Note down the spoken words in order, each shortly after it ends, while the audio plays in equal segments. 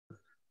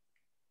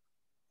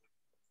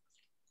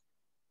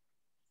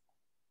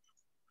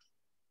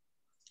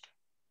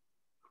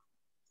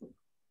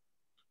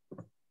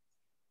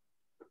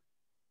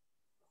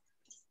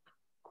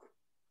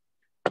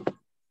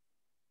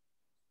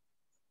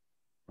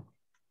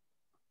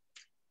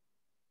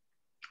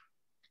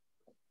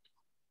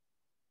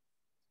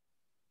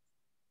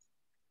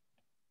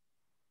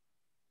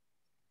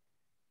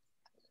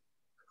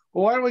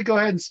Well, why don't we go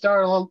ahead and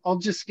start? I'll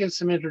just give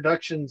some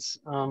introductions.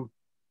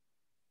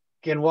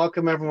 Again,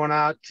 welcome everyone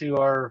out to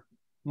our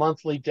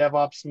monthly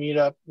DevOps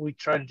meetup. We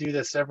try to do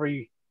this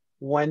every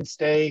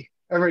Wednesday,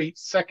 every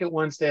second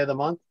Wednesday of the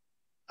month.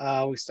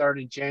 We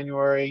started in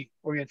January.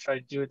 We're going to try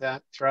to do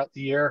that throughout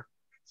the year.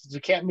 Since we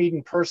can't meet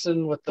in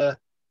person with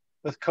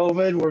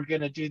COVID, we're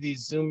going to do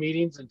these Zoom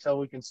meetings until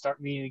we can start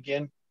meeting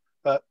again.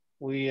 But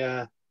we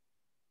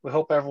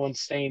hope everyone's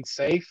staying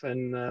safe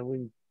and we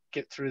can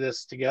get through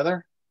this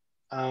together.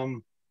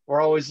 We're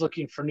always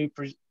looking for new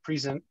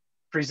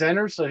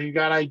presenters. So if you've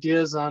got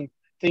ideas on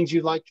things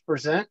you'd like to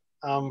present,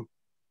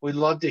 we'd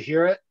love to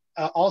hear it.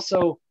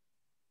 Also,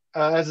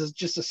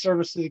 just a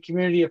service to the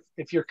community,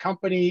 if your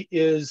company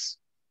is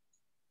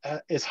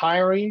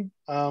hiring,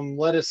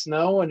 let us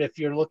know. And if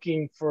you're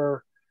looking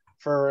for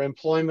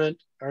employment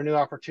or new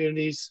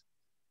opportunities,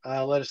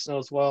 let us know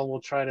as well.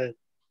 We'll try to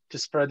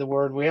spread the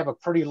word. We have a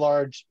pretty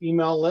large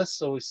email list,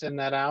 so we send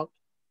that out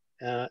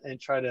and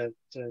try to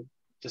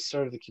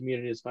serve the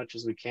community as much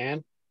as we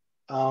can.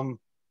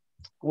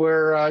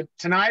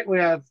 Tonight we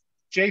have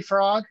J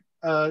Frog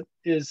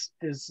is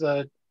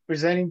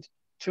presenting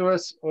to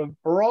us.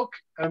 Baruch,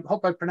 I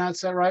hope I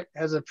pronounced that right,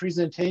 has a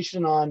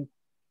presentation on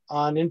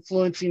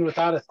influencing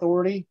without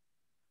authority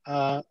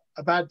about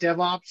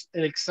DevOps,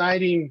 an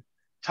exciting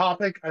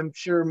topic. I'm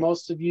sure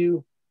most of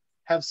you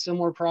have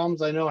similar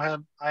problems. I know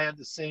I have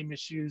the same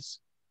issues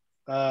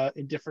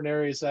in different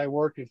areas I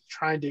work of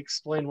trying to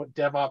explain what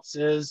DevOps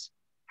is,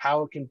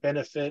 how it can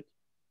benefit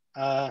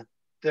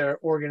their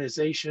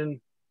organization,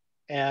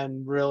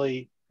 and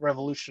really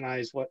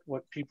revolutionize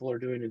what people are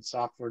doing in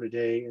software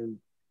today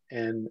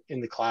and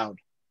in the cloud.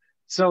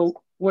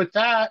 So with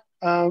that,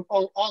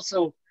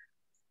 also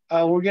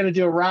we're going to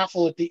do a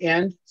raffle at the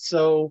end.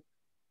 So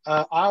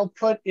I'll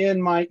put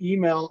in my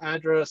email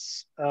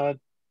address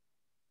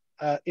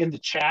in the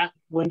chat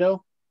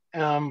window.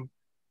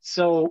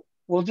 So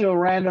we'll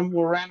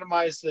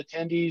randomize the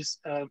attendees,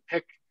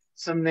 pick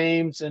some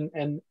names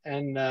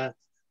and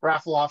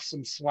raffle off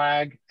some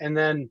swag. And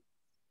then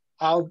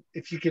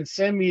if you can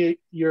send me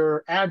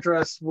your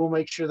address, we'll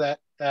make sure that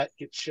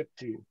gets shipped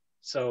to you.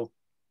 So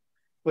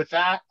with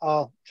that,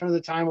 I'll turn the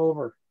time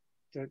over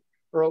to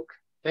Baruch.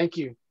 Thank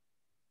you.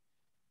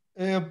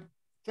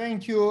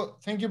 Thank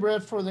you,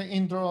 Brett, for the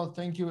intro.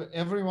 Thank you,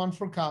 everyone,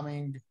 for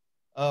coming.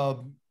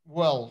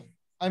 Well,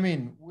 I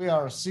mean, we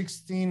are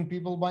 16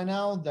 people by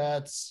now.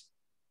 That's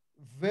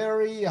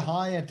very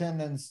high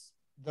attendance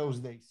those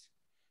days.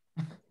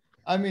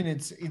 I mean,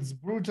 it's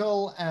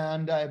brutal,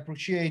 and I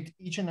appreciate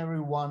each and every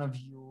one of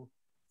you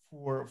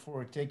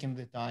for taking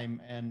the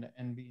time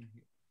and being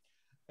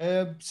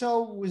here.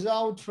 So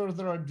without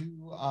further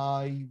ado,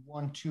 I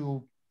want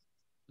to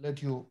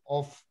let you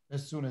off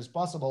as soon as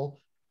possible.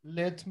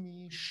 Let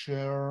me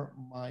share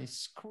my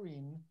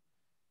screen,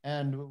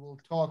 and we will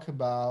talk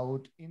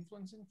about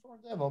influencing for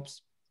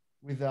DevOps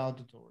without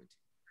authority.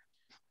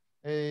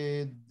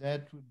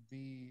 That would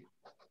be,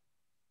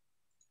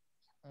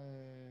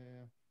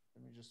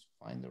 let me just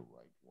find the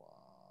right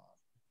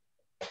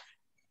one.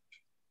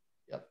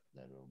 Yep,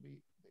 that will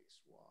be this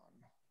one.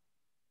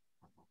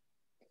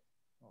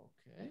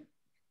 Okay.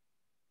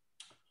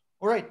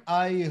 All right,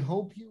 I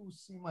hope you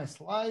see my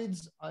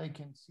slides. I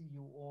can see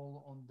you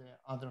all on the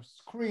other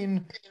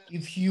screen.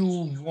 If you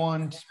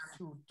want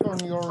to turn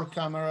your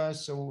camera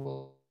so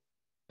we'll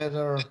have a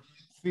better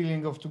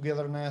feeling of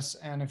togetherness,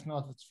 and if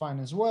not, it's fine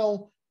as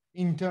well.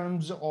 In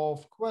terms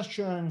of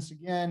questions,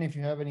 again, if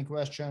you have any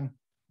question,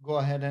 go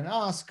ahead and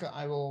ask.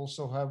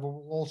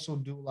 We'll also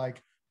do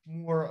like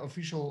more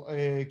official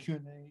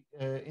Q&A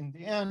in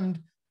the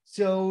end.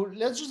 So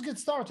let's just get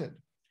started.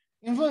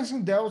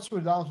 Influencing DevOps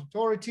without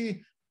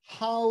authority,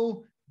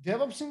 how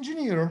DevOps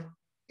engineer,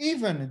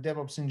 even a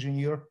DevOps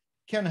engineer,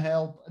 can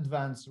help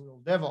advance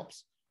real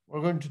DevOps.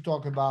 We're going to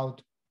talk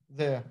about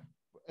the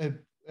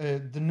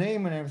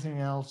name and everything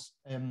else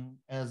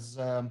as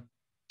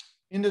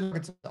in the talk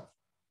itself.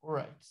 All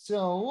right,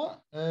 so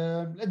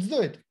let's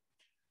do it.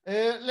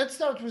 Let's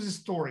start with the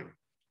story.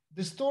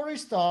 The story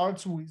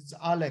starts with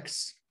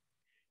Alex.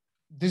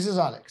 This is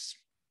Alex.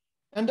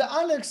 And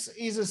Alex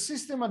is a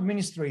system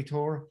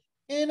administrator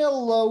in a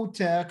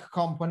low-tech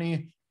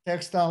company,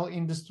 textile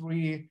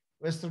industry,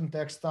 Western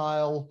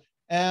textile.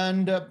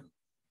 And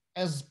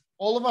as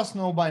all of us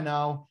know by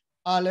now,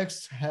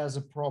 Alex has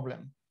a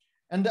problem.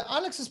 And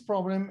Alex's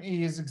problem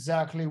is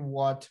exactly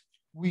what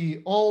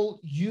we all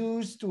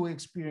used to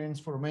experience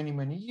for many,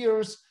 many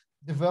years.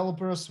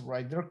 Developers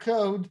write their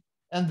code,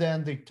 and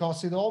then they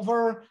toss it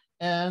over,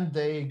 and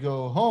they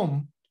go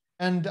home.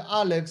 And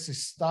Alex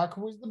is stuck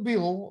with the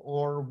bill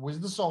or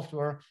with the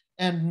software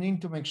and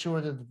need to make sure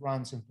that it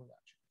runs in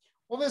production.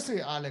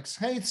 Obviously, Alex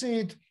hates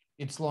it.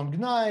 It's long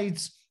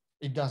nights.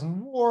 It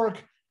doesn't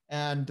work.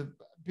 And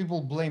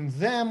people blame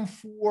them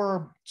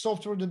for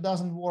software that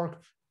doesn't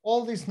work,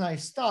 all this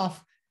nice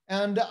stuff.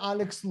 And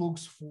Alex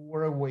looks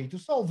for a way to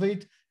solve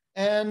it.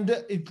 And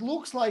it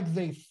looks like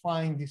they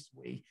find this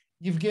way.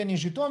 Evgeny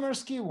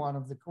Zhitomirsky, one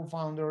of the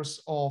co-founders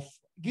of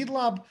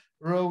GitLab,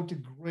 wrote a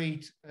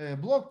great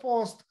blog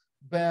post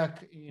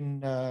back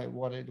in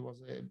what it was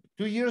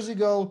 2 years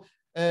ago,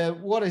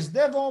 what is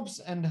DevOps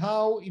and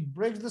how it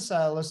breaks the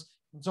silos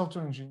in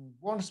software engineering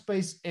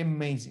workspace.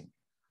 Amazing.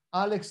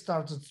 Alex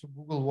started to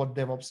Google what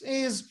DevOps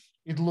is.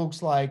 It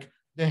looks like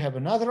they have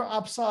another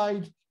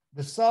upside.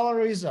 The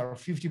salaries are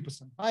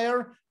 50%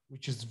 higher,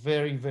 which is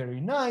very,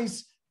 very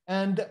nice.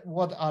 And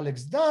what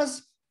Alex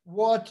does,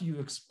 what you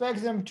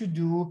expect them to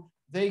do,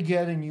 they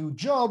get a new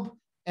job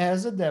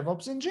as a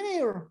DevOps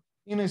engineer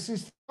in a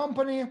system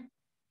company.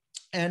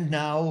 And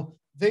now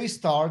they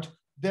start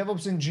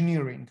DevOps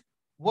engineering.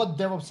 What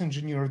DevOps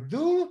engineers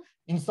do: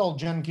 install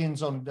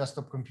Jenkins on a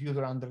desktop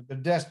computer under the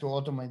desk to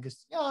automate the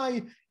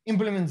CI,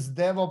 implements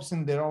DevOps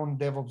in their own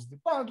DevOps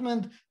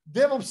department,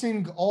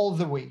 DevOpsing all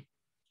the way.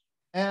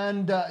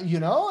 And,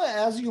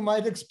 as you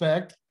might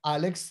expect,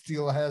 Alex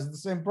still has the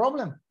same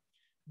problem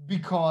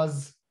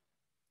because,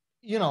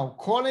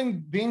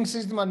 being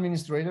system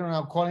administrator and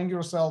now calling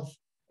yourself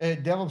a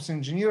DevOps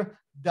engineer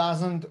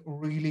doesn't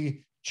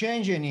really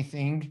change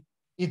anything.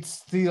 It's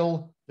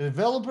still the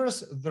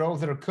developers throw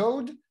their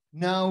code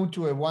now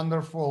to a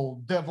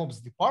wonderful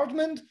DevOps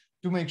department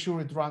to make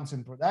sure it runs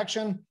in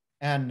production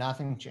and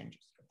nothing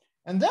changes.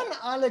 And then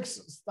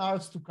Alex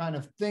starts to kind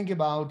of think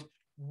about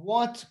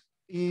what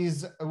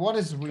is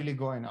really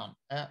going on.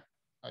 Here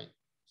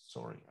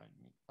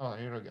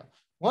we go.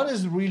 What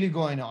is really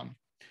going on?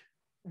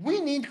 We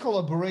need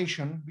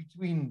collaboration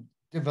between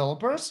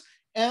developers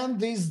and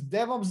this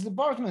DevOps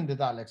department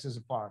that Alex is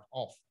a part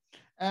of.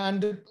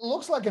 And it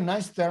looks like a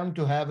nice term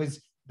to have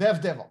is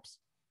DevDevOps.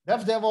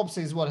 DevDevOps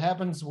is what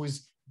happens with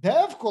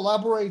Dev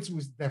collaborates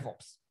with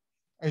DevOps.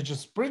 It's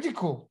just pretty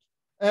cool.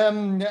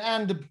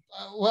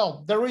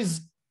 Well, there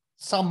is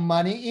some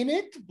money in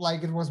it,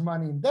 like it was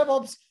money in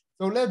DevOps.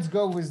 So let's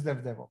go with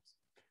DevDevOps.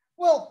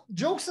 Well,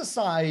 jokes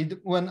aside,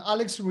 when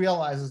Alex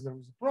realizes there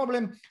is a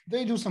problem,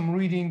 they do some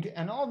reading,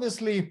 and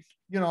obviously,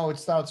 it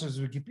starts with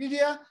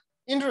Wikipedia.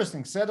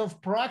 Interesting set of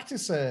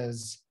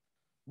practices.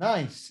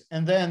 Nice.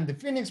 And then the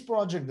Phoenix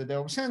project, the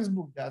DevOps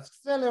handbook, that's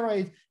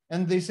Accelerate.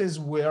 And this is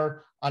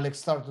where Alex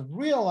started to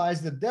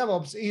realize that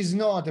DevOps is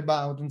not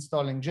about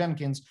installing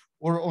Jenkins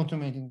or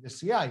automating the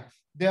CI.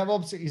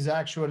 DevOps is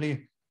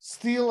actually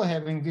still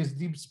having this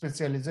deep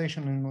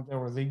specialization in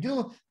whatever they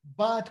do,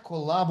 but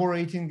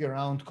collaborating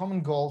around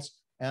common goals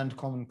and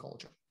common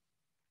culture.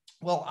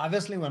 Well,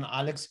 obviously, when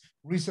Alex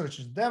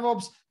researches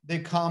DevOps, they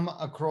come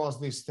across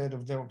this State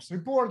of DevOps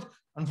report.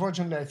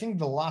 Unfortunately, I think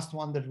the last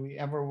one that we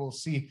ever will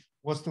see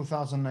was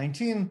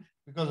 2019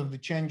 because of the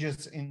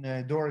changes in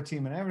the DORA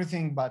team and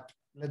everything. But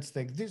let's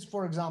take this,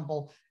 for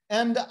example.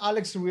 And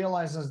Alex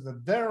realizes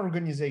that their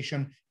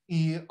organization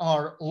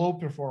are low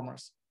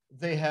performers.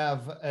 They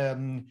have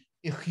a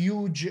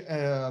huge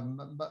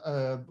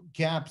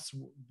gaps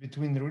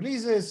between the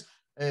releases.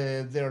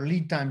 Their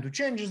lead time to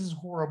changes is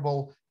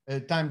horrible.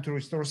 Time to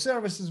restore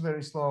service is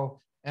very slow,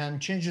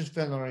 and changes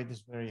failure rate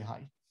is very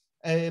high.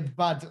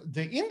 But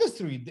the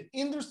industry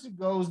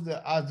goes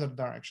the other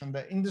direction.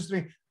 The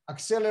industry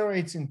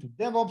accelerates into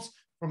DevOps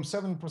from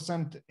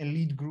 7%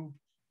 elite group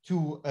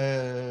to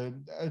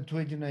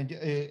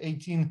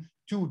 2018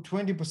 to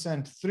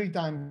 20%, 3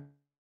 times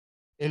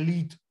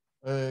elite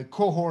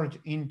cohort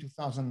in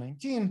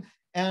 2019.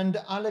 And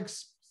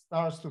Alex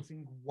starts to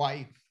think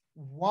why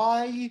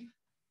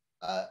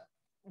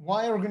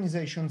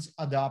organizations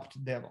adopt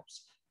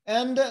DevOps.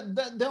 And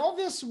the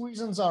obvious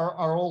reasons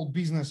are all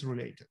business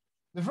related.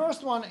 The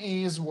first one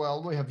is,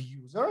 well, we have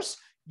users.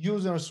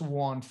 Users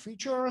want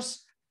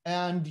features,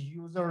 and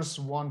users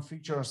want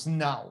features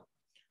now.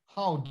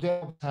 How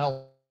DevOps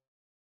help?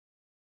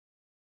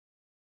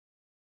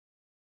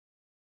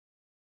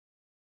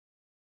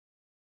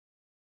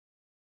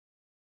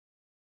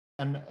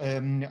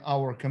 And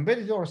our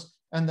competitors,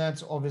 and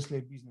that's obviously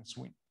a business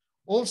win.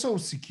 Also,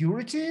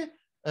 security,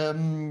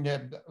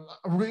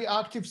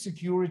 reactive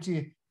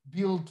security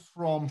built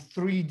from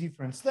 3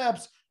 different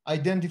steps: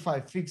 identify,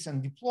 fix,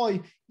 and deploy.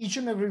 Each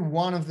and every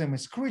one of them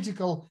is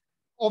critical.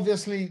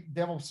 Obviously,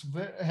 DevOps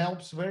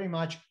helps very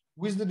much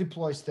with the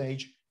deploy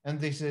stage, and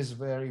this is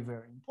very,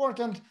 very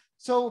important.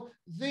 So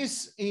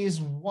this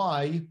is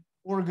why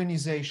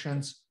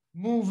organizations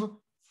move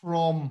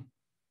from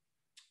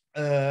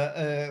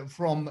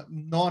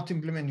not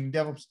implementing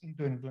DevOps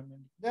into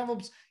implementing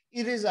DevOps.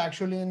 It is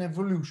actually an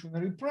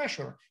evolutionary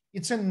pressure.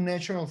 It's a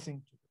natural thing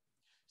to do.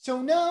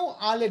 So now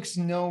Alex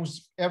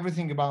knows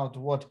everything about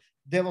what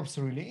DevOps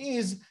really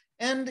is,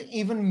 and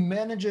even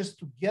manages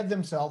to get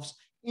themselves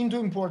into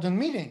important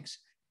meetings.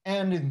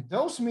 And in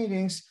those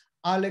meetings,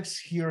 Alex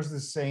hears the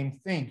same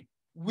thing: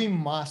 we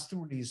must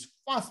release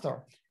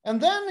faster. And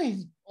then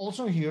he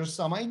also hears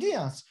some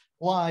ideas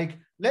like,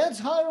 let's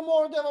hire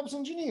more DevOps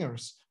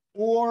engineers,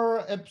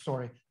 or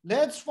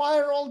let's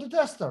fire all the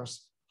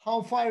testers.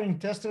 How firing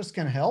testers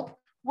can help?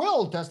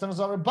 Well, testers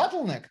are a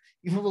bottleneck.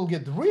 If we will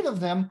get rid of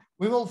them,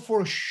 we will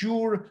for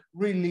sure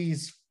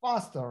release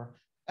faster.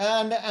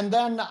 And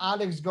then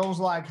Alex goes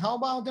like, how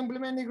about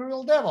implementing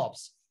real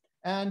DevOps?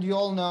 And you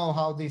all know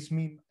how this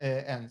meme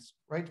ends,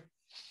 right?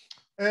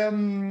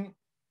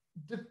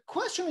 The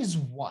question is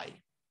why?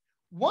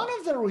 One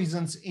of the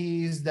reasons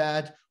is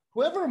that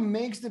whoever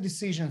makes the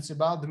decisions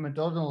about the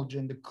methodology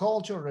and the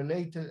culture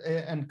related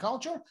and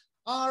culture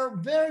are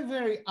very,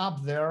 very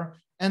up there.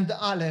 And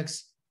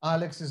Alex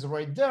is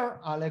right there.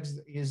 Alex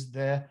is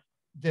the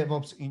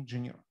DevOps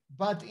engineer.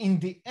 But in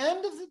the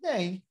end of the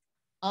day,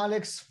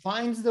 Alex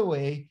finds the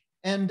way,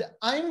 and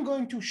I'm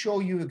going to show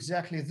you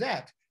exactly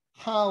that,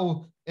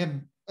 how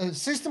a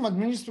system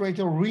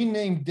administrator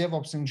renamed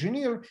DevOps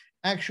engineer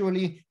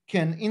actually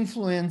can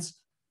influence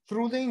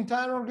through the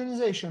entire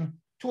organization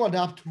to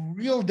adopt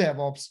real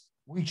DevOps,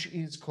 which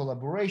is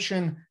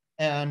collaboration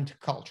and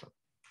culture.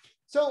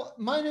 So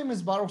my name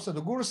is Baruch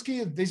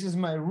Sadogursky. This is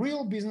my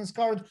real business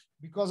card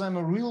because I'm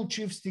a real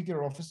chief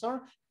sticker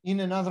officer. In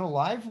another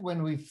life,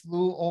 when we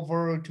flew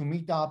over to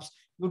meetups,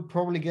 you'll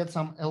probably get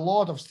a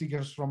lot of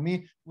stickers from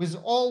me with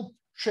all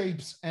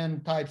shapes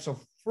and types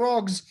of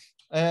frogs.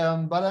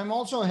 But I'm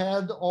also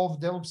head of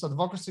DevOps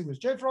Advocacy with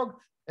JFrog.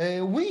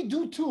 We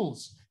do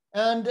tools,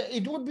 and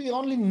it would be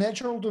only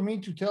natural to me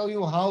to tell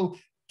you how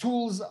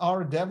tools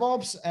are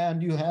DevOps,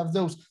 and you have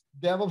those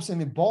DevOps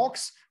in a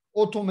box,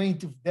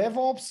 automated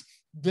DevOps,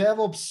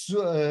 DevOps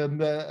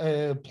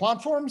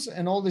platforms,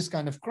 and all this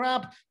kind of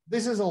crap.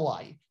 This is a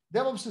lie.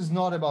 DevOps is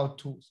not about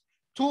tools.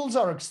 Tools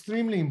are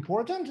extremely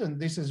important, and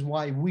this is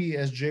why we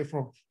as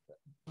JFrog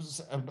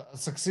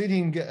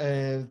succeeding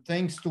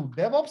thanks to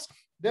DevOps.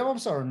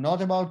 DevOps are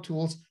not about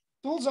tools.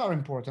 Tools are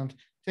important.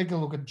 Take a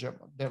look at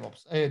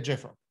DevOps,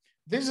 JFrog.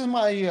 This is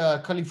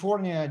my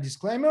California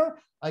disclaimer.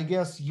 I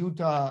guess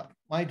Utah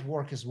might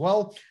work as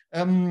well.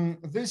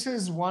 This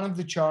is one of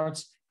the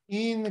charts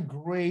in a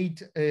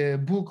great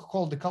book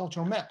called The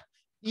Culture Map.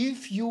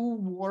 If you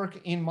work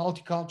in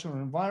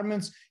multicultural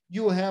environments,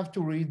 you have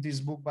to read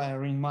this book by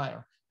Irene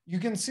Meyer. You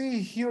can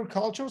see here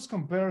cultures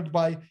compared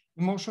by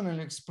emotional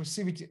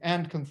expressivity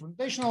and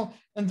confrontational,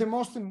 and the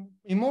most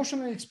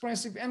emotionally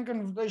expressive and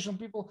confrontational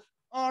people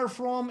are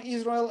from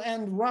Israel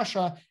and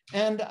Russia,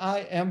 and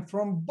I am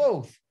from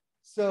both.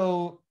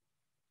 So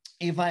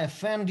if I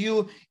offend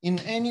you in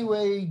any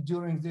way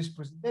during this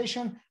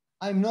presentation,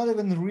 I'm not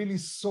even really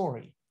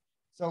sorry.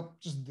 So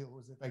just deal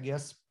with it, I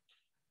guess.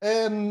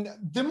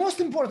 The most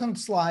important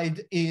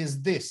slide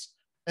is this.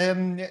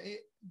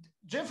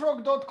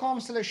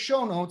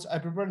 jfrog.com/show notes. I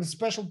prepared a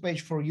special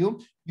page for you.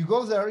 You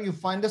go there, you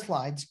find the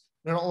slides.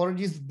 They're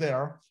already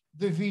there.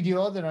 The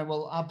video that I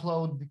will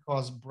upload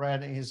because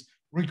Brad is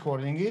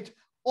recording it.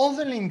 All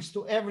the links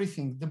to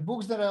everything, the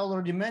books that I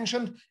already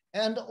mentioned,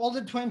 and all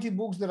the 20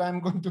 books that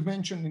I'm going to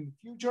mention in the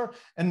future.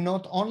 And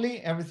not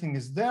only, everything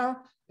is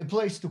there. A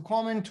place to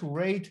comment, to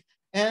rate,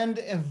 and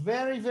a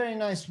very, very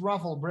nice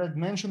raffle. Brad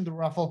mentioned the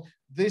raffle.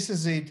 This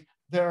is it.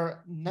 There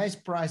are nice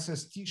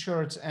prices,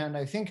 t-shirts, and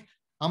I think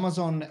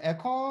Amazon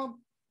Echo,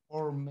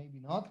 or maybe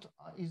not.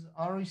 Is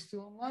Ari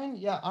still online?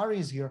 Yeah, Ari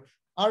is here.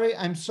 Ari,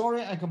 I'm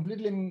sorry, I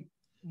completely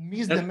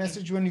missed the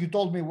message when you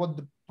told me what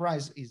the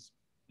price is.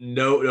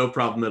 No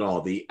problem at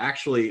all.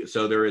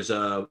 So there is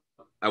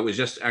I was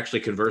just actually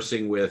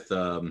conversing with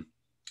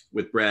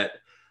Brett.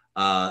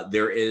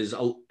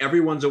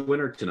 Everyone's a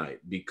winner tonight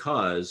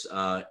because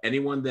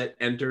anyone that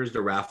enters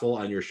the raffle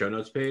on your show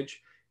notes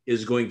page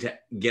is going to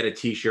get a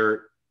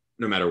t-shirt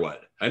no matter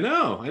what. I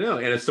know. And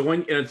it's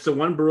the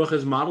one Baruch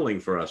is modeling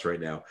for us right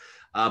now.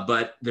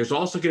 But there's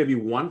also going to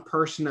be one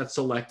person that's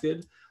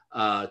selected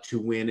to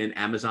win an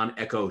Amazon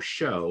Echo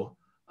Show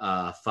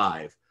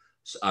 5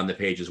 on the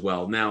page as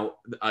well. Now,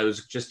 I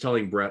was just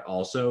telling Brett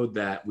also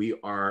that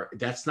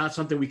that's not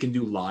something we can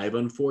do live,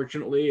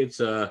 unfortunately. It's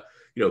a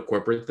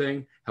corporate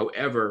thing.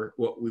 However,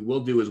 what we will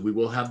do is we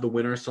will have the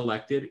winner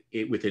selected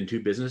within 2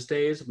 business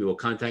days. We will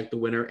contact the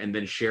winner and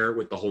then share it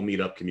with the whole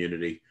meetup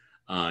community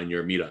on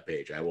your meetup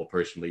page. I will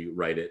personally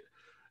write it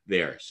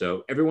there.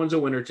 So everyone's a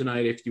winner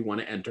tonight if you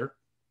want to enter.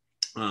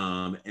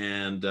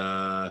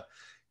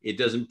 It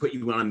doesn't put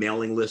you on a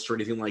mailing list or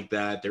anything like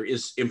that. There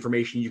is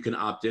information you can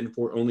opt in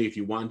for only if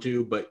you want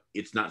to, but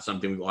it's not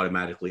something we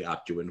automatically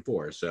opt you in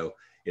for. So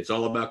it's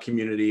all about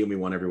community and we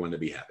want everyone to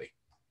be happy.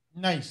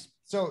 Nice.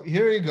 So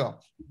here you go.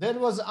 That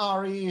was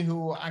Ari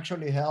who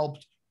actually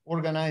helped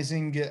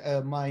organizing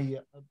my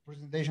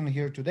presentation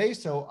here today.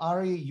 So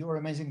Ari, you're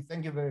amazing.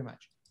 Thank you very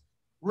much.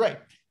 Right.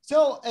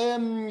 So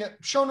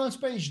show notes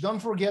page, don't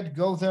forget,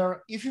 go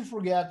there. If you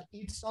forget,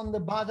 it's on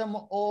the bottom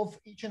of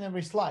each and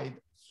every slide.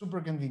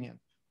 Super convenient.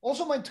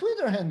 Also, my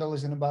Twitter handle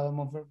is in the bottom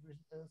of every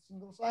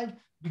single slide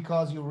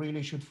because you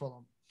really should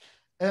follow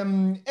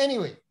me.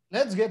 Anyway,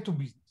 let's get to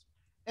business.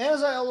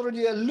 As I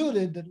already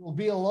alluded, there will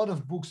be a lot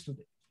of books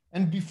today.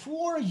 And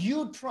before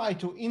you try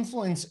to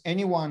influence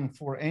anyone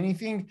for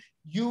anything,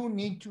 you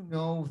need to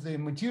know the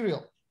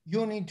material.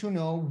 You need to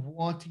know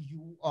what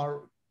you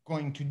are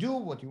going to do,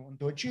 what you want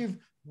to achieve,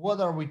 what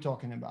are we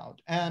talking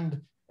about.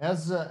 And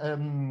as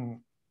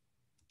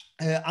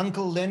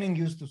Uncle Lenin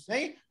used to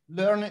say,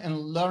 learn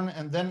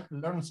and then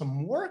learn some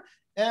more.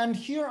 And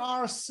here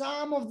are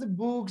some of the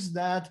books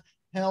that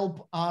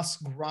help us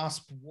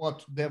grasp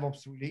what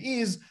DevOps really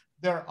is.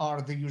 There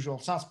are the usual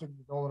suspects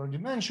that already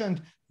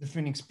mentioned, the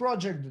Phoenix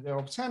Project, the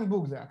DevOps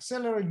Handbook, the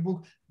Accelerate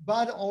book,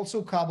 but also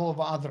a couple of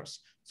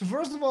others. So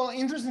first of all,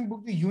 interesting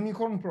book, the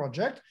Unicorn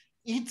Project.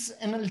 It's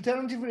an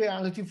alternative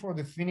reality for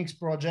the Phoenix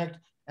Project.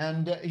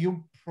 And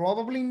you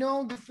probably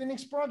know the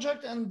Phoenix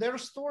Project and their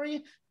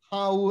story,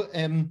 how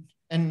an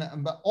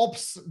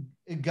ops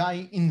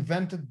guy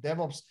invented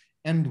DevOps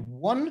and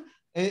won.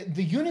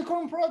 The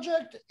Unicorn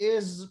Project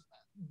is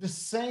the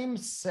same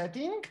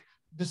setting,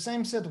 the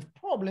same set of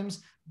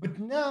problems, but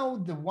now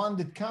the one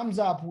that comes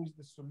up with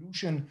the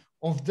solution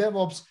of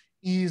DevOps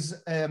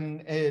is a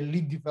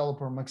lead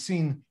developer,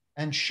 Maxine,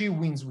 and she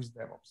wins with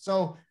DevOps.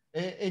 So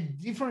a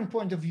different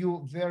point of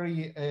view,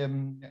 very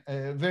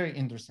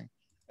interesting.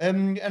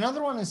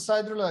 Another one is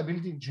site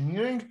reliability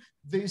engineering.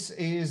 This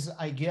is,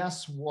 I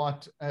guess,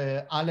 what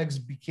Alex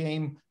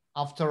became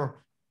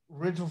after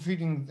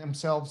retrofitting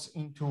themselves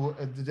into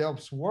the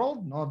DevOps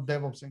world, not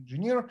DevOps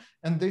engineer.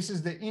 And this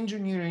is the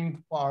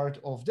engineering part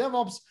of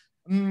DevOps.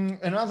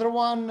 Another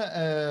one,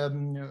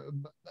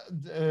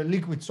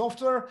 Liquid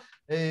Software.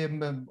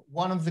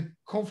 One of the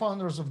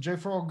co-founders of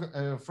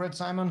JFrog, Fred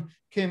Simon,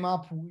 came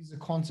up with the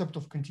concept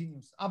of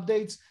continuous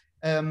updates.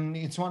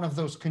 It's one of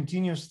those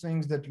continuous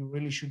things that you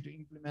really should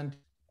implement.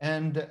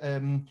 And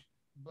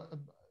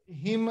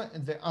him,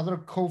 the other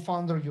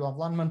co-founder, Yoav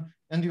Landman,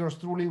 and yours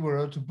truly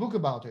wrote a book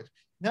about it.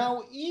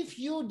 Now, if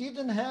you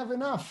didn't have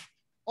enough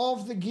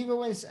of the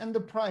giveaways and the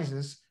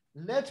prizes,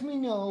 let me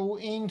know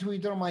in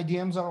Twitter. My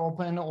DMs are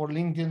open, or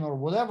LinkedIn, or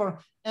whatever,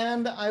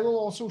 and I will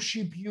also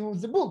ship you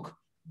the book,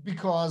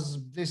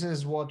 because this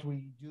is what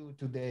we do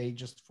today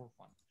just for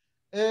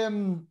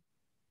fun.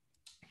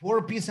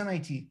 For Peace and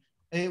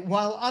IT,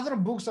 while other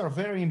books are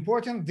very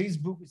important, this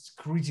book is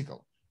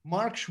critical.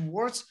 Mark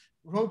Schwartz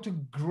wrote a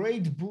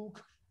great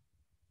book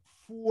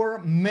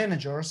for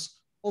managers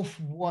of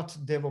what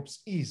DevOps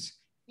is.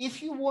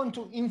 If you want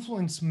to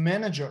influence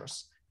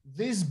managers,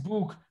 this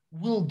book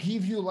will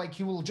give you, like,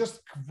 you will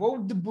just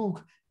quote the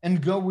book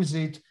and go with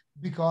it,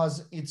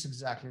 because it's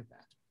exactly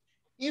that.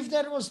 If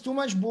that was too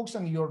much books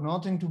and you're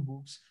not into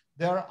books,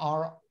 there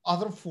are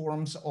other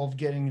forms of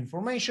getting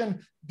information.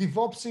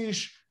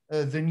 DevOps-ish,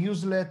 the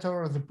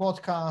newsletter, the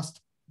podcast,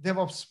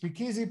 DevOps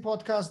Speakeasy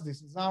podcast.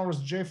 This is ours,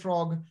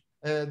 JFrog.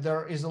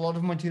 There is a lot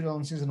of material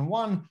in season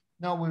 1.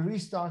 Now we're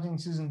restarting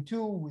season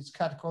 2 with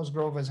Kat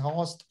Cosgrove as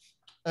host.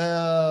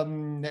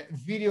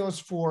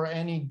 Videos for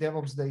any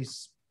DevOps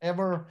days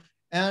ever.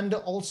 And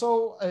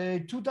also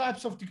 2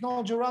 types of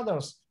technology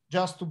radars,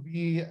 just to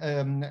be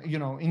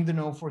in the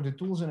know for the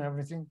tools and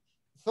everything.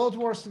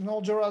 ThoughtWorks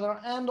Technology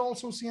Radar and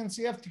also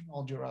CNCF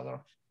Technology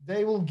Radar.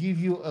 They will give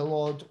you a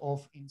lot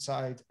of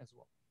insight as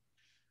well.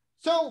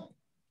 So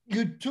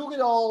you took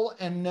it all,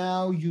 and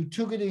now you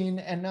took it in,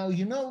 and now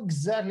you know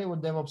exactly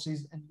what DevOps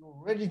is, and you're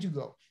ready to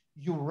go.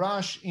 You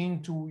rush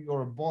into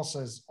your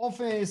boss's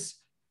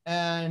office,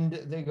 and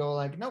they go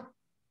like, nope,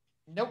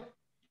 nope,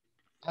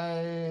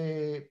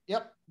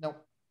 yep, no.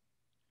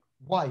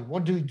 Why?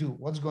 What do you do?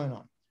 What's going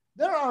on?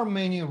 There are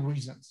many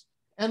reasons,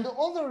 and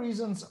all the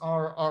reasons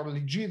are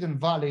legit and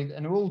valid,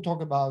 and we'll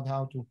talk about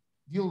how to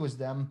deal with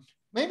them.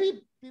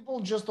 Maybe people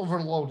just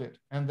overloaded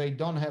and they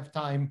don't have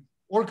time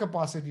or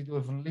capacity to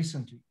even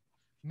listen to you.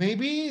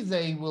 Maybe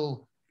they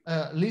will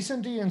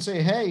listen to you and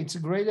say, hey, it's a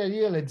great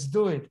idea, let's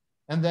do it,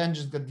 and then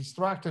just get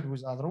distracted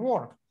with other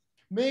work.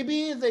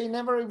 Maybe they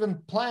never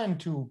even plan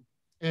to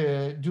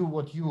do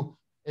what you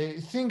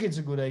think it's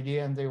a good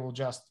idea, and they will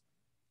just,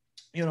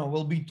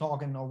 will be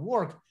talking no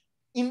work.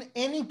 In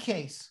any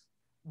case,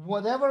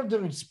 whatever the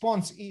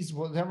response is,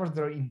 whatever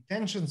their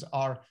intentions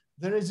are,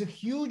 there is a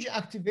huge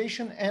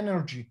activation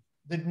energy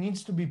that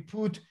needs to be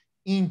put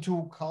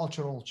into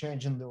cultural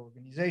change in the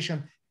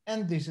organization,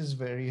 and this is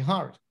very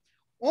hard.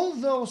 All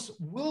those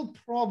will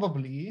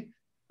probably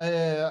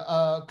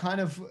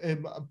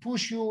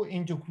push you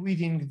into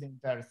quitting the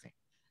entire thing.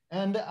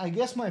 And I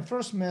guess my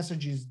first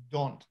message is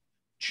don't.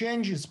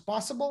 Change is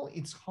possible.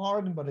 It's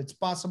hard, but it's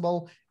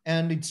possible,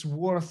 and it's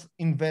worth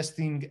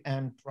investing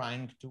and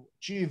trying to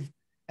achieve,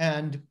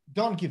 and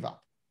don't give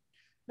up.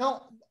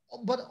 Now,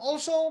 but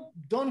also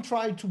don't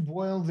try to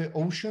boil the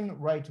ocean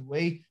right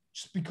away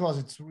just because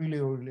it's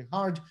really, really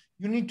hard.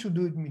 You need to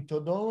do it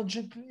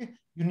methodologically.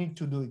 You need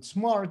to do it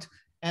smart.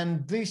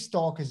 And this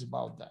talk is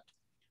about that.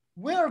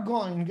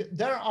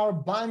 There are a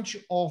bunch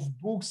of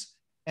books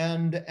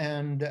and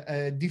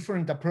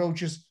different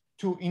approaches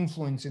to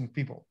influencing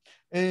people.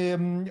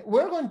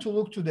 We're going to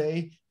look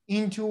today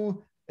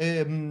into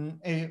a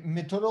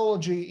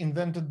methodology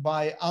invented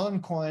by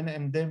Alan Cohen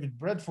and David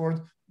Bradford,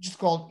 which is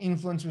called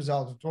Influence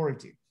Without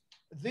Authority.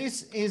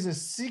 This is a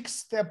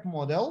 6-step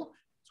model.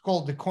 It's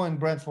called the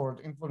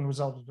Cohen-Bradford Influence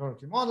Without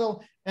Authority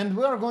model. And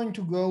we are going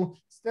to go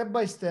step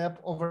by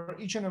step over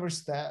each and every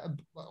step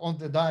on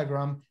the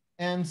diagram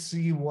and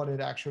see what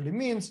it actually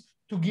means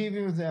to give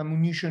you the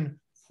ammunition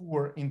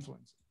for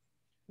influence.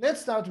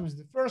 Let's start with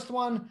the first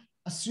one.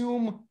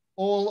 Assume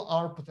all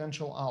our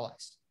potential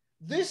allies.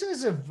 This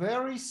is a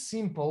very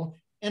simple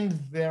and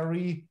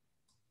very,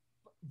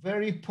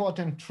 very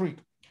potent trick.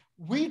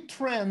 We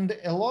trend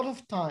a lot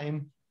of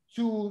time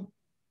to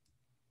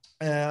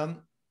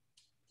um,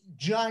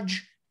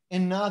 judge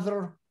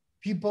another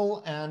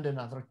people and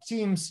another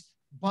teams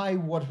by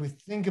what we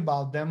think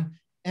about them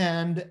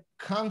and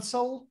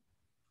cancel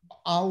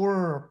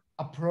our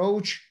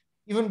approach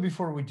even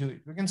before we do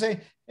it. We can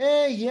say,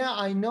 hey, yeah,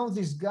 I know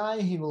this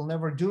guy, he will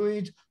never do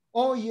it.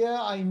 Oh yeah,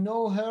 I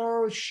know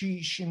her,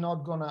 she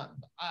not gonna,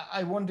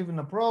 I won't even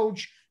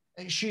approach,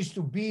 she's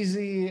too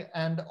busy,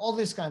 and all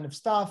this kind of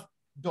stuff.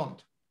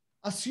 Don't.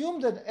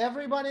 Assume that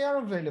everybody are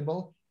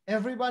available,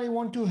 everybody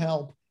want to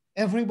help,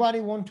 everybody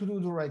want to do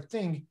the right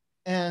thing,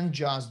 and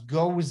just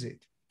go with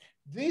it.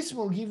 This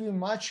will give you a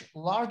much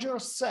larger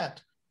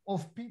set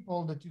of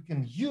people that you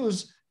can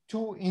use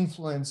to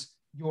influence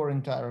your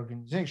entire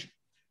organization.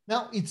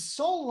 Now, it's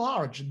so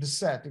large, the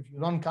set, if you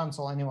don't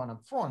cancel anyone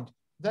up front,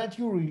 that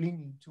you really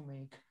need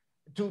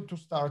to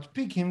start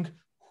picking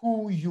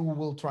who you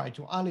will try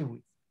to ally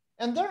with.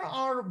 And there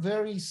are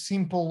very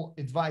simple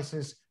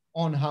advices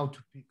on how to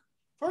pick.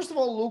 First of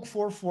all, look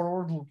for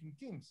forward-looking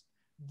teams.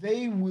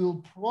 They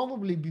will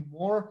probably be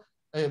more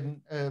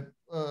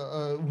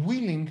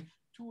willing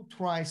to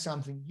try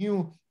something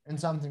new and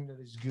something that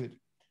is good.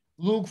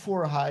 Look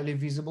for highly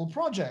visible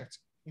projects.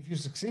 If you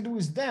succeed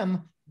with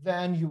them,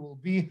 then you will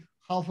be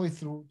halfway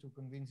through to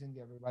convincing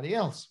everybody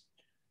else.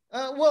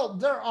 Well,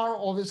 there are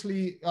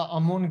obviously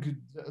among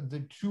the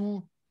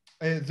two,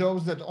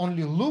 those that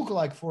only look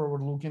like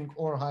forward-looking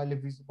or highly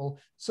visible.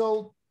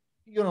 So,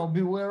 you know,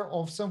 beware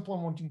of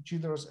self-promoting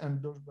cheaters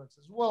and douchebags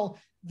as well.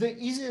 The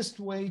easiest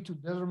way to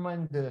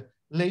determine the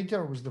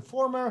later with the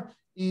former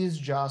is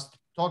just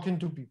talking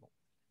to people.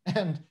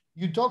 And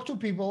you talk to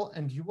people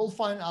and you will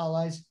find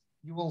allies,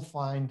 you will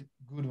find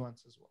good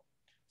ones as well.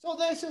 So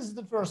this is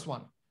the first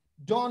one.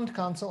 Don't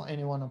cancel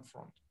anyone up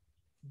front.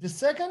 The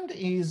second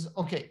is,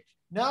 okay,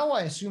 now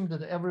I assume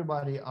that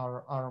everybody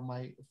are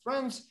my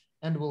friends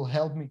and will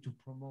help me to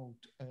promote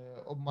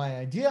my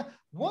idea.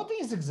 What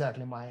is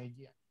exactly my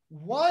idea?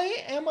 Why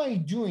am I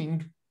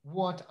doing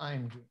what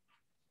I'm doing?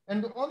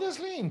 And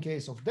obviously, in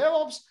case of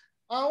DevOps,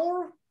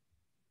 our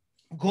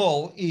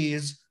goal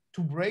is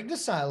to break the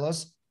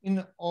silos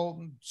in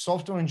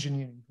software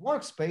engineering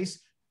workspace,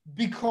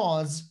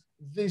 because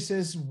this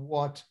is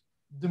what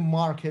the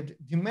market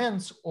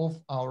demands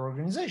of our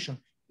organization.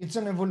 It's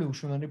an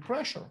evolutionary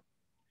pressure.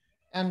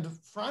 And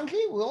frankly,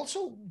 we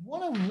also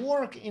want to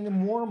work in a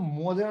more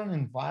modern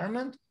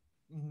environment,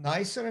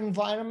 nicer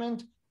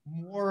environment,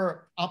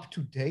 more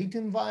up-to-date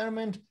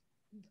environment,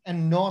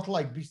 and not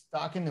like be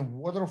stuck in a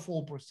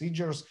waterfall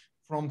procedures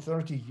from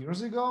 30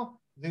 years ago.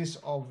 This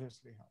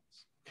obviously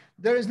helps.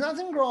 There is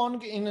nothing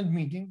wrong in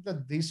admitting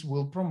that this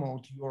will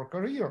promote your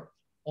career.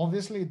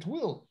 Obviously, it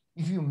will.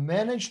 If you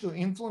manage to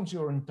influence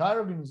your entire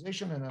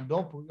organization and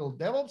adopt real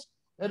DevOps,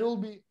 that will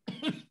be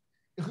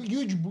a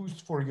huge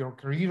boost for your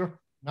career.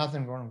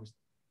 Nothing wrong with it.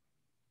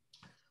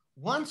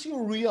 Once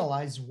you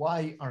realize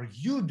why are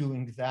you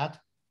doing that,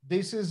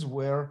 this is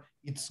where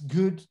it's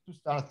good to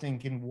start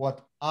thinking why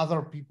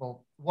other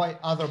people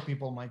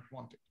might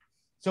want it.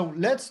 So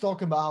let's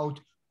talk about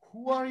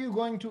who are you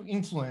going to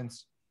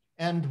influence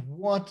and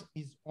what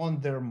is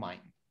on their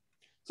mind.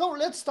 So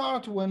let's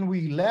start when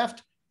we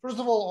left. First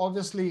of all,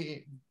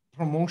 obviously,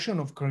 promotion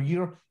of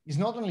career is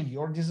not only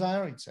your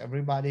desire, it's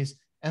everybody's,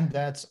 and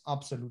that's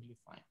absolutely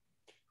fine.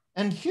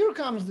 And here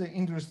comes the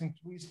interesting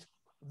twist,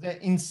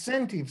 the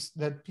incentives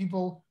that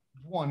people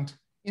want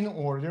in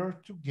order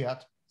to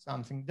get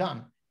something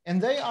done.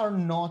 And they are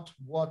not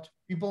what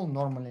people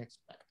normally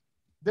expect.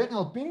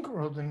 Daniel Pink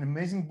wrote an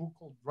amazing book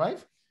called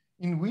Drive,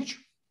 in which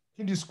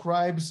he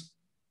describes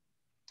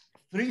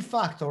 3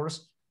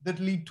 factors that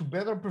lead to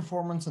better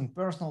performance and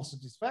personal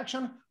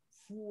satisfaction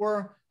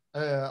for,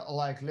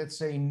 like, let's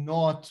say,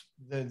 not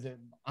the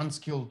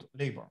unskilled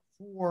labor,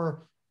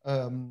 for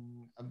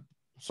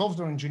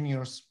software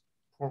engineers,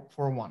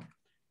 for one.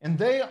 And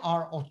they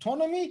are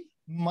autonomy,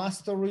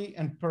 mastery,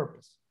 and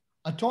purpose.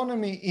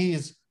 Autonomy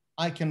is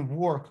I can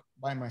work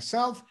by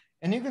myself,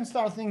 and you can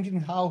start thinking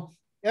how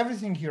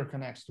everything here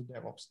connects to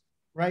DevOps,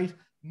 right?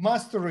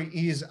 Mastery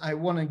is I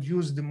want to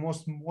use the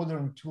most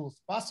modern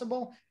tools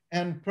possible,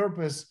 and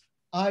purpose,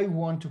 I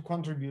want to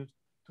contribute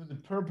to the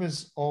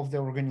purpose of the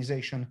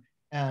organization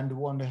and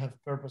want to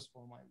have purpose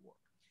for my work.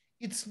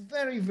 It's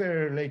very,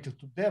 very related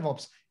to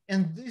DevOps,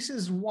 and this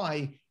is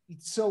why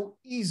it's so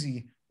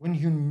easy when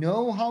you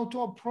know how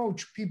to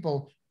approach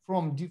people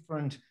from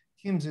different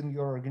teams in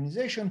your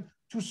organization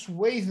to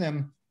sway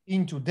them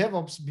into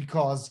DevOps,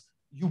 because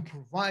you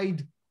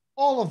provide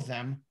all of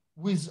them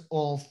with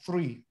all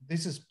 3.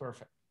 This is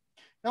perfect.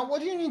 Now,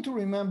 what you need to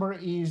remember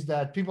is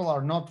that people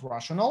are not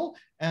rational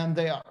and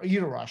they are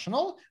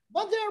irrational,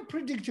 but they are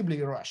predictably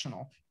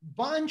irrational.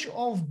 Bunch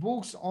of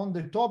books on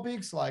the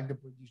topics like the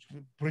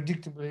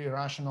Predictably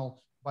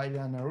Irrational by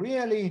Diana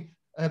Ariely,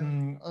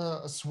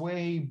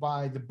 Sway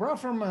by the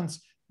Bravermans.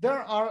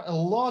 There are a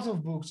lot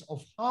of books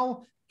of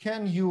how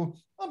can you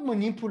not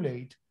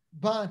manipulate,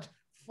 but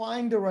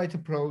find the right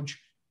approach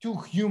to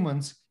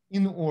humans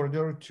in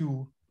order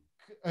to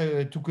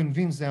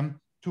convince them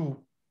to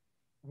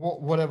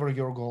whatever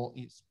your goal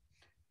is.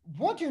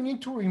 What you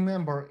need to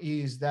remember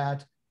is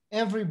that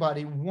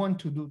everybody want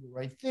to do the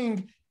right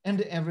thing,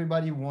 and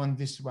everybody want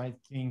this right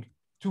thing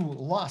to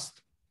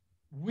last.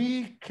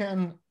 We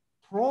can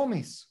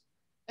promise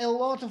a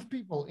lot of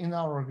people in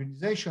our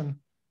organization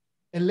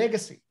a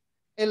legacy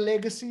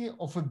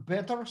of a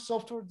better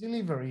software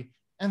delivery.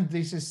 And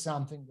this is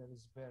something that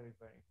is very,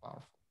 very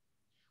powerful.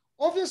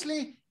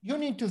 Obviously, you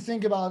need to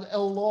think about a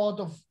lot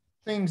of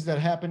things that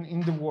happen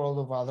in the world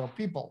of other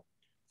people.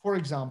 For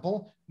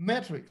example,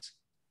 metrics.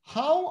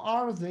 How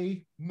are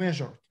they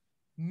measured?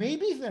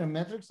 Maybe their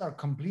metrics are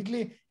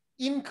completely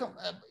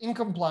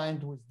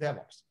incompliant with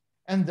DevOps.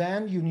 And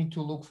then you need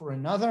to look for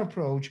another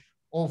approach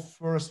of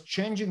first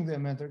changing their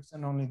metrics,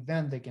 and only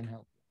then they can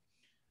help you.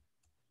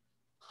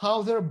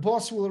 How their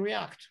boss will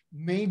react.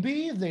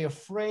 Maybe they're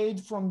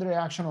afraid from the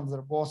reaction of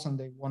their boss and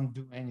they won't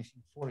do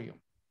anything for you.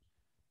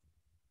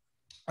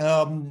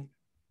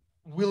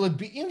 Will it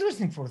be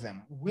interesting for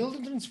them? Will the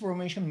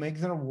transformation make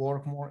their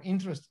work more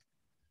interesting?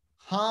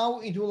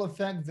 How it will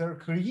affect their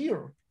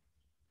career?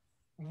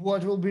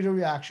 What will be the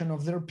reaction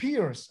of their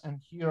peers? And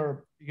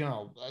here,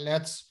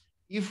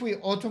 if we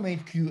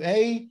automate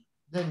QA,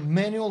 then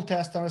manual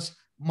testers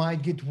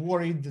might get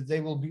worried that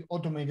they will be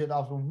automated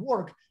out of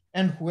work,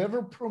 and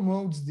whoever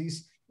promotes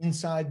this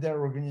inside their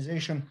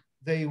organization,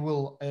 they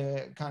will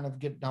kind of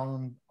get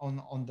down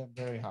on them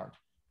very hard.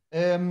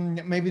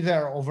 Maybe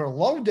they're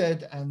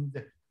overloaded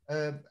and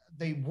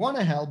they want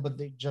to help, but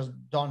they just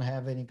don't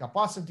have any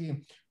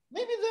capacity.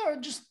 Maybe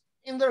they're just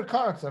in their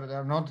character,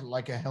 they're not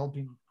like a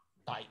helping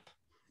type.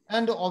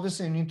 And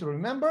obviously you need to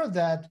remember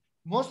that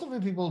most of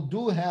the people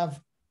do have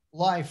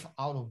life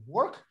out of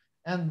work,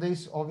 and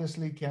this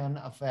obviously can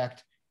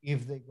affect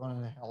if they're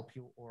going to help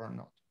you or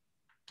not.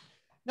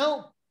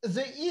 Now,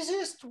 the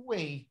easiest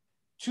way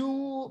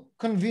to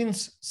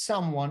convince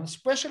someone,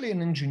 especially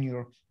an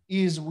engineer,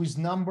 is with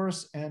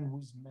numbers and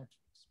with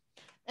metrics.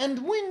 And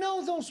we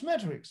know those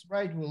metrics,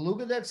 right? We'll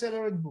look at the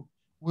Accelerate book.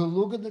 We'll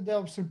look at the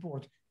DevOps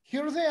report.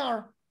 Here they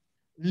are: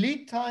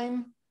 lead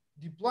time,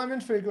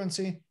 deployment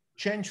frequency,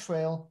 change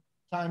fail,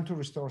 time to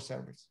restore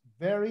service.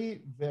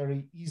 Very,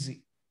 very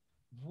easy.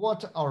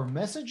 What our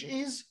message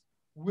is,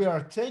 we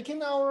are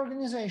taking our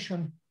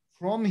organization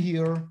from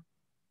here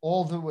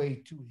all the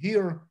way to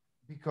here,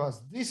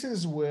 because this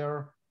is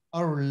where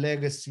our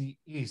legacy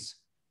is.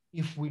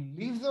 If we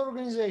leave the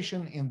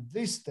organization in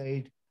this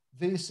state,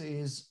 this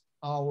is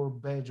our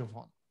badge of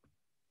honor.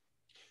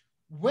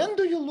 When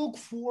do you look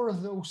for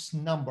those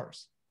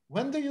numbers?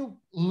 When do you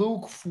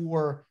look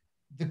for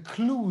the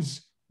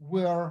clues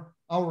where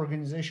our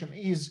organization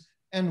is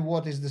and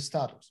what is the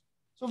status?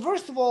 So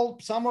first of all,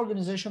 some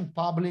organizations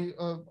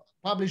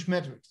publish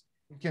metrics.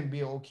 It can be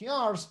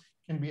OKRs,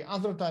 can be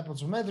other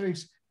types of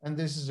metrics, and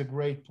this is a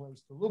great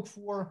place to look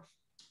for.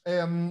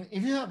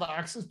 If you have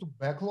access to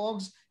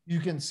backlogs, you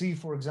can see,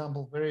 for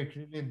example, very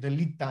clearly the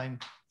lead time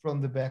from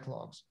the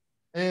backlogs.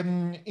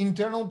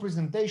 Internal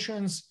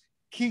presentations,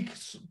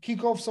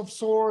 kickoffs of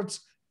sorts,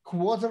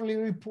 quarterly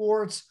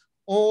reports,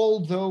 all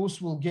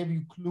those will give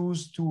you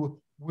clues to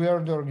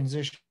where the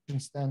organization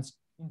stands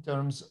in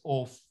terms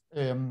of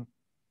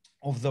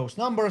those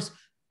numbers.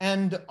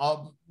 And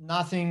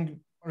nothing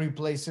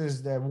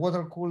replaces the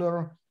water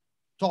cooler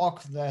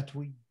talk that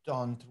we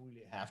don't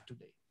really have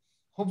today.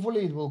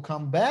 Hopefully it will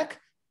come back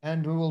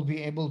and we will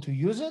be able to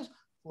use it.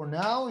 For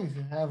now, if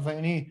you have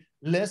any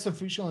less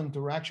official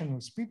interaction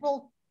with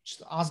people,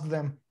 just ask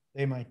them,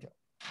 they might tell.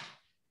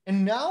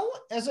 And now,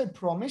 as I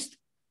promised,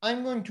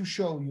 I'm going to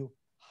show you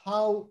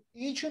how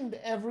each and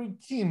every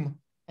team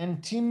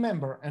and team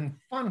member and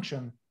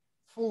function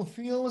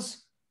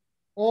fulfills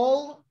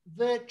all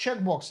the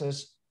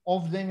checkboxes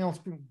of Daniel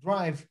Sprint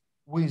Drive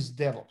with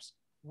DevOps.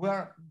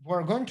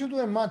 We're going to do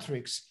a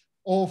matrix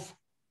of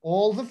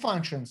all the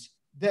functions,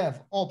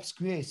 dev, ops,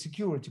 QA,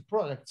 security,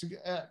 product,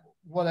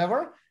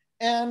 whatever,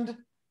 and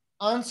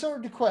answer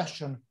the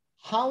question,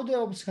 how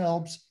DevOps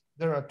helps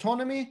their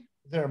autonomy,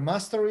 their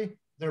mastery,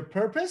 their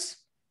purpose,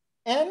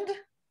 and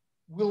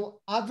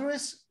will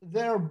address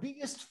their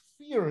biggest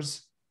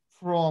fears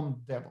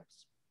from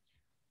DevOps.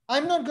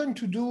 I'm not going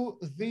to do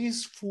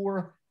this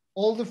for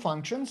all the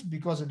functions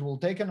because it will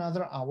take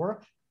another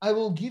hour. I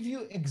will give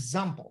you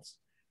examples,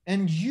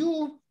 and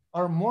you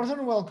are more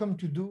than welcome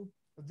to do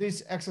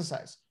this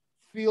exercise.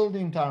 Fill the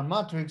entire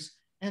matrix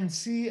and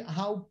see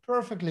how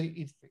perfectly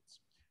it fits.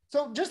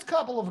 So just a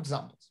couple of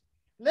examples.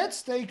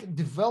 Let's take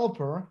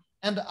developer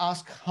and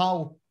ask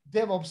how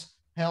DevOps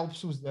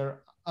helps with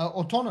their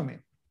autonomy.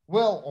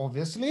 Well,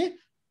 obviously,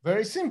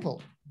 very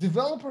simple.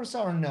 Developers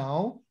are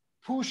now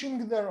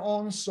pushing their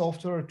own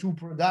software to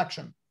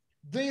production.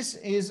 This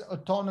is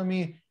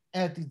autonomy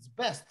at its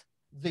best.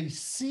 They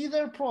see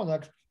their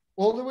product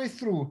all the way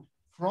through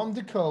from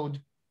the code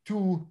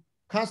to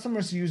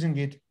customers using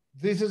it.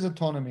 This is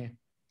autonomy.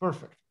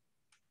 Perfect.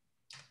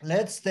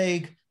 Let's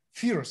take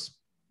fears.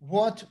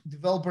 What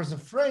developers are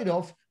afraid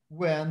of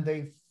when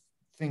they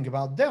think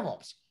about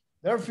DevOps.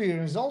 Their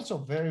fear is also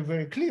very,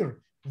 very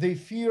clear. They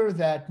fear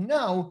that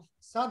now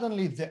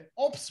suddenly the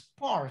ops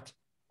part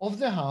of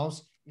the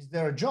house is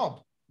their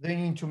job. They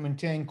need to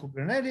maintain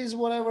Kubernetes,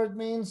 whatever it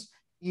means,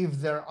 If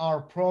there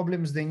are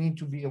problems, they need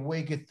to be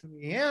awake at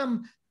 3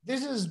 a.m.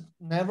 This has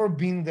never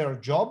been their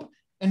job.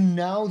 And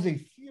now they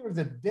fear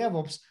that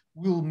DevOps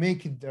will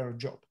make it their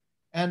job.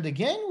 And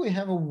again, we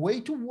have a way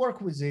to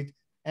work with it.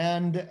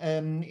 And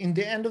in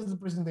the end of the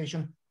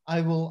presentation,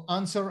 I will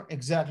answer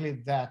exactly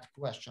that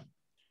question.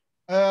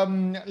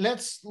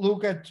 Let's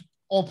look at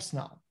Ops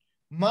now.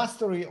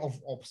 Mastery of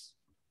Ops.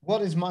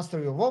 What is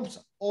mastery of Ops?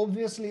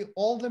 Obviously,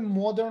 all the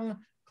modern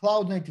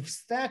cloud native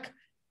stack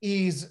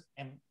is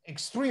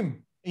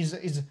extreme,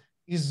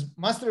 is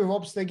mastery of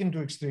Ops taken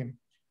to extreme.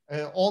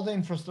 All the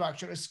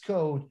infrastructure as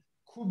code,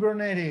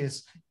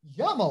 Kubernetes,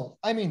 YAML.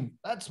 I mean,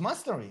 that's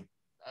mastery.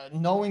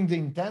 Knowing the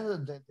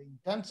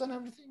intents and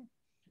everything,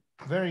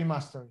 very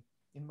mastery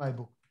in my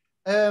book.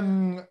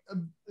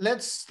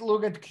 Let's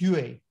look at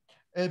QA.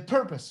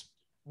 Purpose.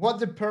 What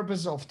the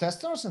purpose of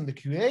testers and the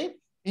QA?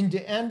 In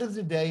the end of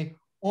the day,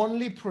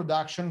 only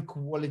production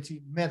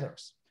quality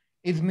matters.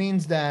 It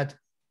means that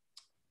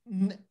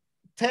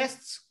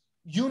tests,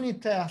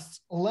 unit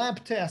tests,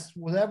 lab tests,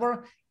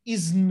 whatever,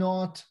 is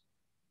not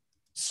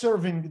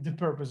serving the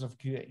purpose of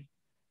QA.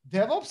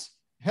 DevOps,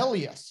 hell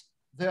yes.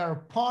 They are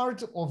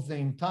part of the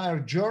entire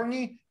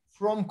journey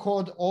from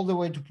code all the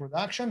way to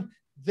production.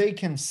 They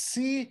can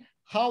see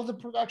how the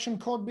production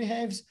code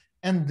behaves,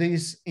 and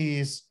this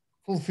is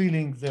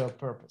fulfilling their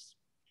purpose.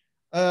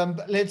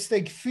 Let's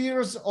take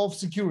fears of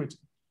security.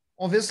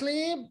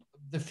 Obviously,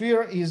 the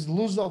fear is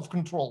loss of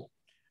control.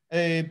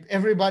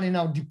 Everybody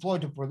now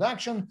deployed to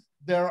production.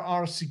 There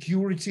are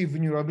security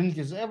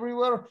vulnerabilities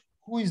everywhere.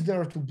 Who is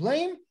there to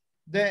blame?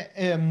 The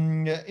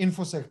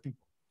InfoSec people.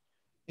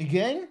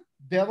 Again,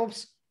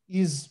 DevOps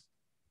is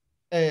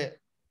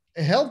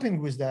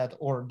helping with that,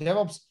 or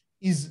DevOps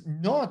is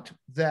not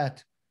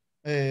that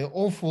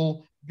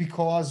awful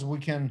because we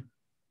can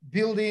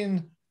build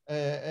in,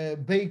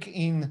 bake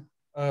in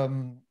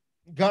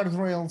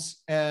guardrails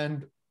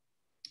and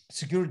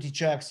security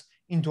checks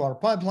into our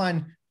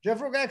pipeline.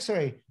 JFrog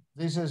X-Ray,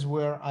 this is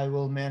where I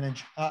will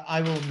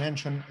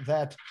mention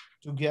that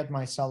to get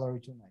my salary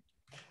tonight.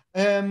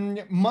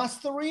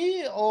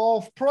 Mastery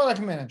of product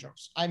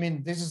managers. I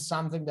mean, this is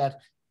something that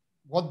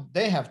what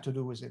they have to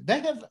do with it. They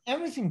have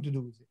everything to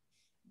do with it.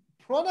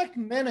 Product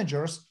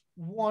managers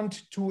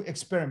want to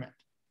experiment.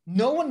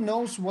 No one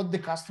knows what the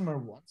customer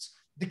wants.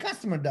 The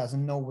customer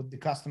doesn't know what the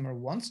customer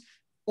wants.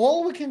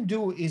 All we can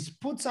do is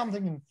put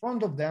something in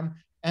front of them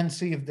and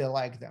see if they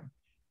like them.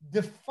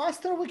 The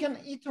faster we can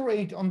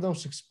iterate on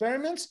those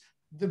experiments,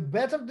 the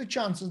better the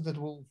chances that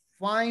we'll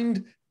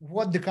find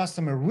what the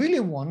customer really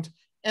wants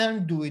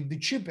and do it the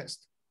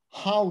cheapest.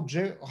 How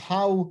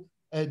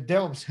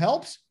DevOps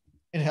helps?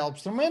 It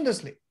helps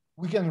tremendously.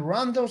 We can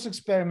run those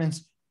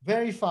experiments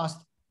very fast,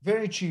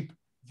 very cheap,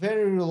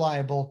 very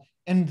reliable,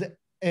 and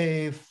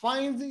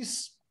find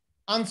this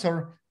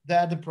answer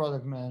that the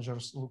product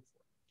managers look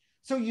for.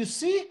 So you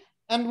see,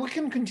 and we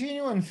can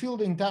continue and fill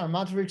the entire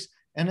matrix.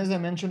 And as I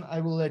mentioned, I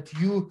will let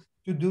you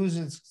to do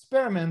this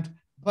experiment.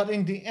 But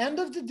in the end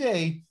of the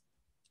day,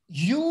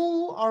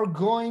 you are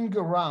going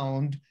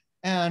around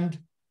and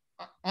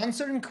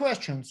answering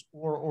questions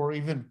or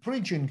even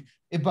preaching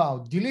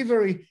about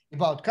delivery,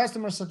 about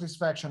customer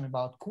satisfaction,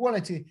 about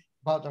quality,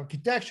 about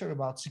architecture,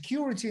 about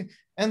security.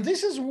 And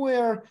this is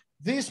where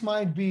this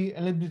might be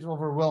a little bit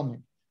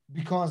overwhelming,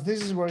 because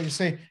this is where you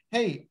say,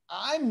 hey,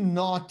 I'm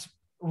not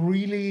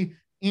really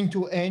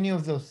into any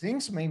of those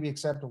things, maybe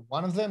except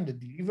one of them, the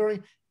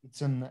delivery.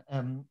 It's a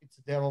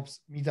DevOps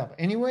meetup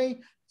anyway.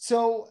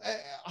 So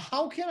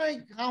how can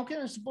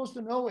I supposed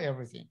to know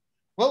everything?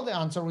 Well, the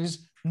answer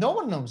is no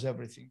one knows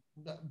everything.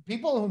 The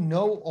people who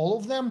know all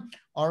of them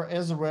are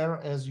as rare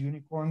as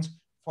unicorns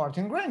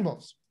farting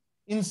rainbows.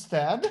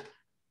 Instead,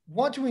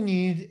 what we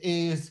need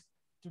is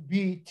to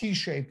be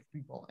T-shaped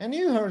people. And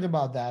you heard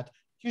about that.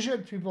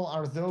 T-shaped people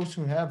are those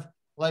who have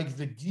like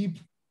the deep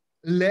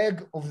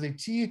leg of the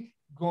T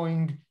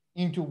going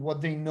into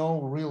what they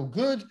know real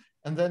good.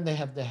 And then they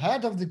have the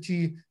head of the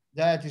T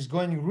that is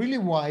going really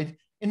wide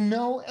and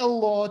know a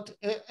lot,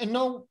 and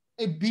know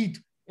a bit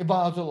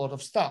about a lot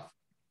of stuff.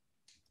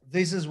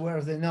 This is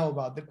where they know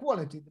about the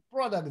quality, the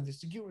product, the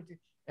security,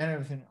 and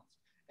everything else.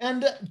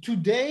 And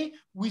today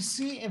we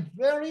see a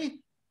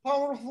very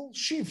powerful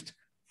shift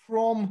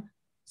from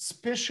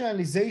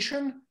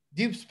specialization,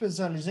 deep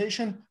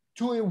specialization,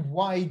 to a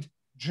wide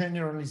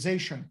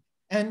generalization.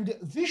 And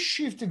this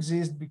shift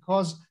exists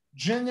because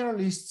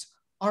generalists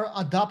are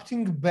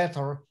adapting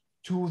better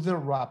to the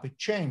rapid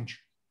change.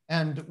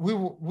 And we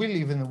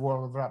live in a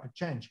world of rapid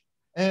change.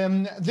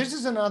 This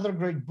is another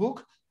great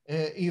book,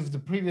 if the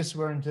previous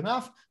weren't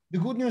enough. The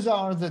good news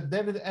are that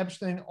David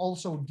Epstein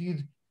also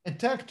did a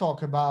tech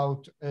talk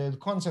about the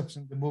concepts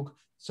in the book.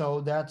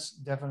 So that's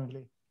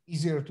definitely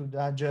easier to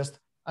digest.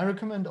 I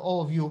recommend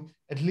all of you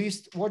at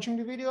least watching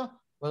the video,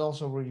 but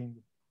also reading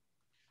it.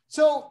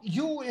 So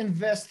you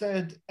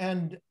invested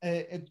and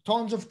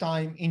tons of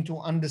time into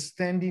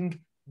understanding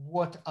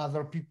what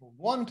other people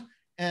want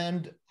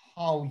and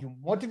how you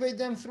motivate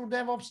them through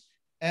DevOps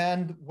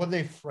and what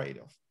they're afraid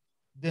of.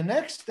 The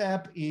next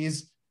step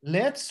is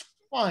let's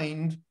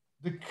find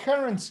the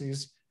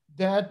currencies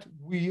that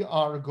we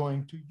are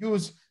going to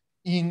use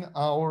in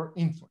our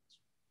influence.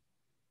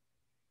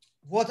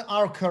 What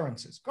are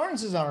currencies?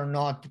 Currencies are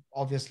not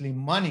obviously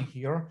money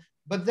here,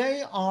 but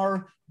they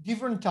are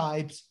different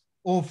types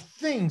of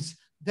things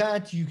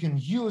that you can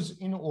use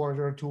in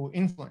order to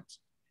influence.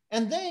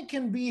 And they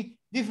can be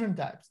different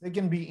types. They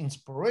can be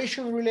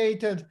inspiration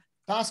related,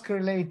 task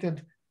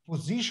related,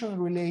 position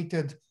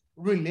related,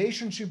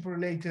 relationship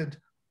related,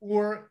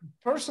 or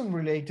person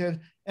related.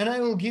 And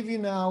I will give you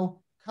now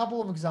a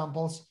couple of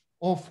examples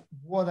of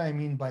what I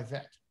mean by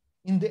that.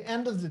 In the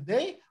end of the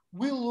day,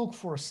 we'll look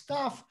for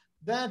stuff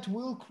that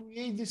will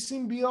create the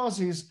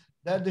symbiosis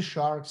that the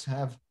sharks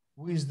have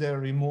with the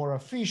remora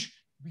fish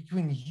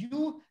between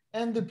you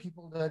and the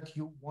people that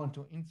you want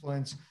to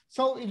influence.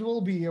 So it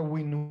will be a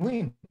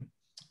win-win.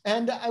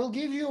 And I will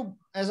give you,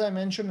 as I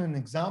mentioned, an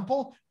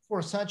example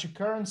for such a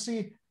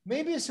currency,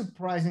 maybe a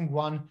surprising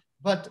one,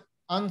 but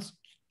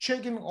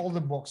checking all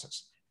the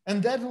boxes.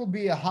 And that will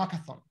be a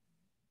hackathon.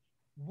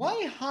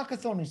 Why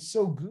hackathon is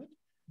so good?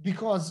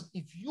 Because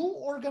if you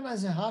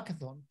organize a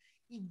hackathon,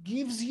 it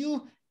gives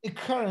you a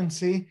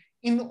currency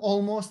in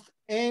almost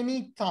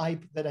any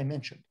type that I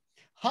mentioned.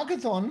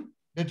 Hackathon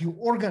that you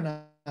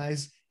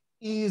organize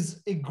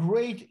is a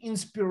great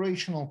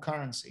inspirational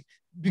currency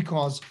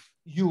because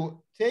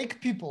you take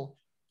people,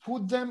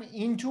 put them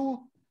into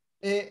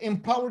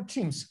empowered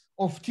teams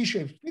of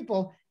T-shaped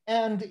people,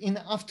 and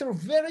after a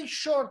very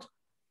short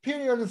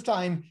period of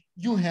time,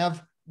 you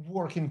have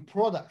working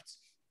products.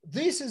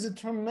 This is a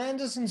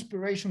tremendous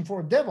inspiration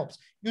for DevOps.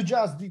 You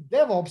just did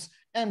DevOps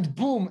and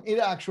boom, it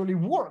actually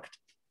worked.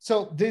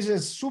 So this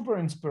is super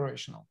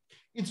inspirational.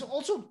 It's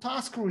also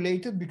task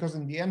related because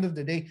in the end of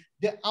the day,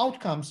 the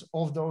outcomes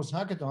of those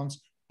hackathons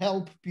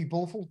help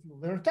people fulfill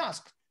their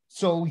tasks.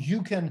 So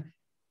you can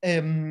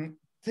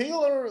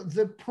tailor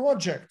the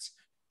projects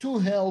to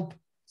help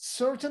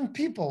certain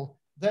people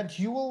that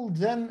you will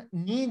then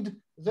need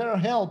their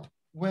help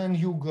when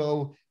you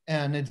go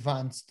and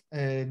advanced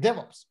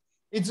DevOps.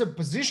 It's a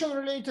position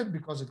related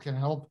because it can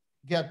help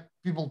get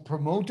people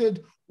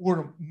promoted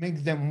or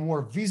make them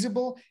more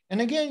visible.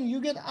 And again, you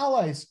get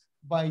allies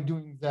by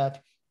doing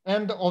that.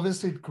 And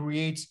obviously it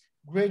creates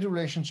great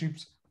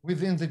relationships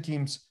within the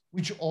teams,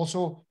 which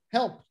also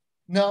help.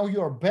 Now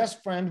you're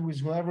best friend with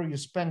whoever you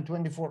spend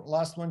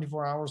last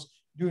 24 hours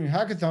doing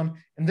hackathon,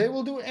 and they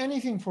will do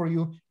anything for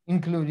you,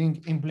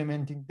 including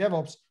implementing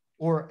DevOps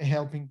or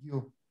helping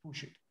you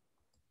push it.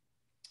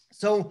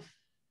 So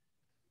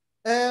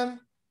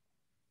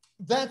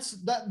that's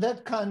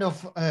that kind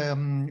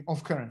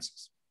of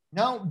currencies.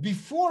 Now,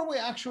 before we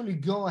actually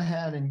go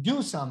ahead and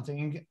do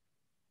something,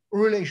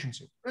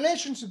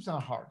 relationships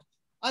are hard.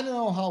 I don't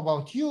know how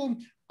about you.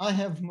 I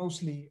have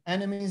mostly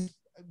enemies,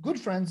 good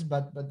friends,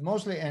 but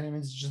mostly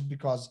enemies just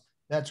because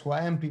that's who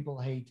I am. People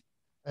hate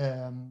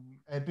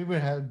people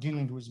are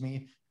dealing with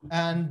me,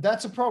 and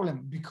that's a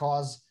problem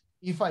because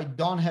if I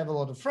don't have a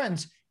lot of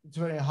friends, it's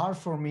very hard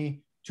for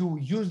me to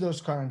use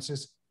those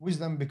currencies with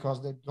them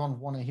because they don't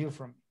want to hear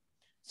from me.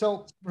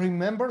 So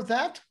remember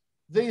that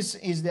this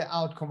is the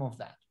outcome of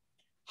that.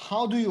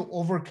 How do you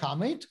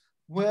overcome it?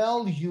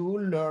 Well, you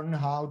learn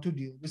how to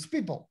deal with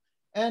people.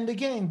 And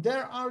again,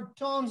 there are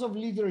tons of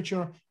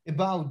literature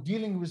about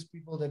dealing with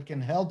people that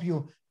can help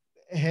you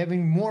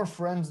having more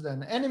friends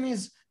than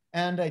enemies.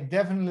 And I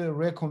definitely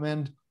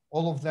recommend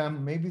all of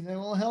them. Maybe they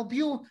will help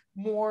you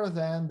more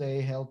than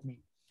they help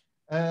me.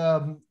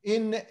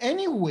 In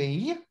any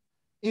way,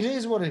 it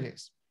is what it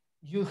is.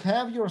 You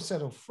have your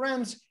set of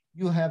friends,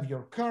 you have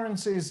your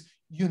currencies,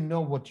 you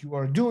know what you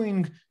are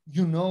doing,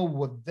 you know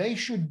what they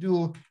should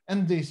do,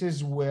 and this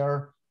is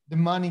where the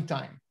money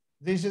time.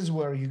 This is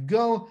where you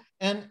go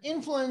and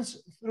influence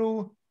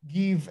through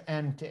give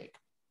and take.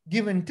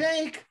 Give and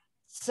take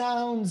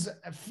sounds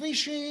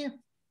fishy,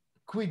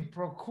 quid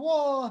pro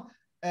quo.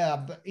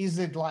 Is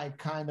it like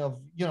kind of,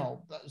 you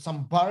know,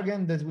 some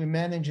bargain that we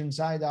manage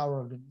inside our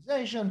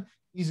organization?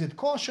 Is it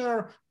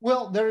kosher?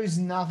 Well, there is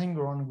nothing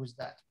wrong with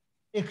that.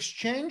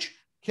 Exchange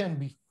can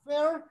be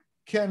fair,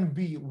 can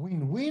be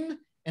win-win,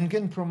 and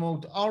can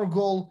promote our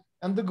goal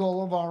and the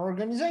goal of our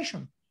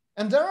organization.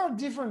 And there are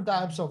different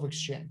types of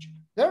exchange.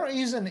 There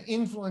is an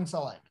influence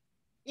alignment.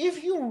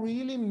 If you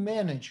really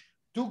manage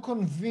to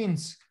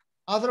convince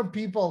other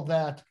people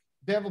that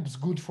DevOps is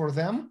good for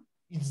them,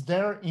 it's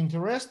their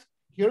interest,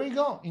 here you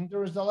go,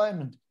 interest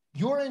alignment.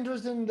 You're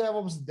interested in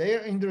DevOps,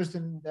 they're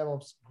interested in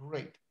DevOps,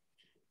 great.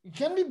 It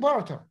can be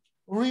barter.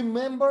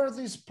 Remember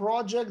this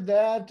project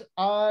that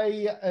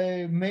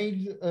I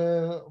made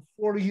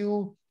for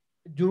you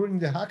during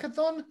the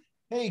hackathon?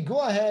 Hey,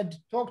 go ahead,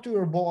 talk to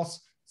your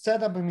boss,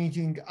 set up a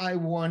meeting. I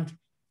want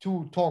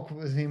to talk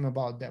with him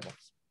about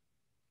DevOps.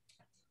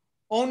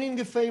 Owning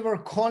a favor,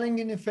 calling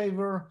in a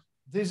favor,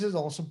 this is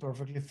also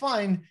perfectly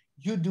fine.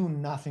 You do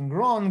nothing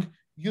wrong.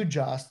 You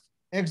just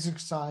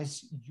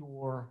exercise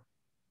your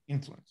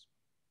influence.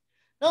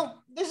 Now,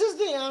 this is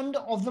the end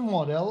of the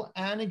model,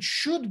 and it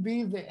should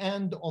be the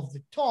end of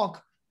the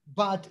talk,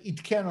 but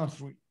it cannot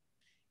really.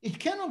 It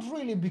cannot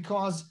really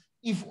because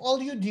if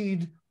all you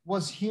did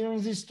was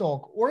hearing this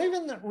talk or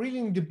even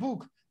reading the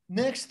book,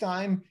 next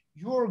time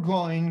you're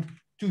going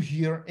to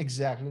hear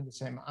exactly the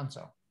same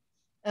answer.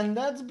 And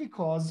that's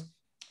because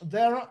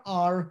there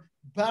are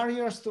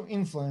barriers to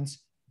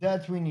influence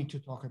that we need to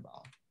talk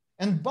about.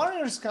 And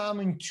barriers come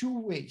in two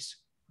ways.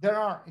 There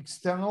are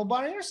external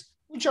barriers,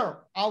 which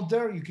are out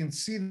there. You can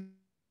see them.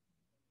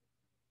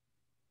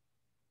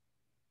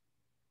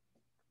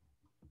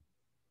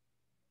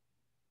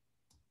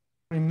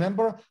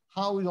 Remember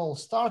how it all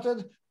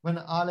started when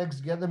Alex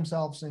get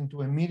themselves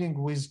into a meeting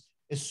with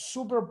a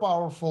super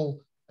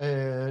powerful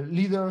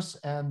leaders,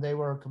 and they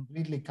were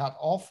completely cut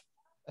off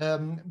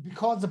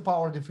because the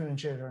power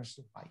differentiator is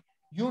too high.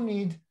 You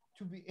need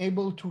to be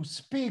able to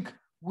speak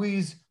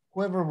with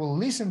whoever will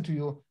listen to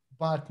you,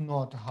 but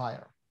not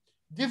higher.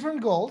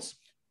 Different goals.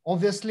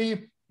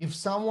 Obviously, if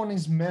someone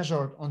is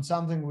measured on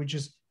something which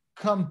is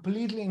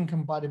completely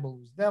incompatible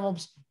with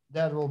DevOps,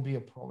 that will be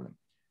a problem.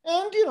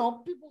 And, you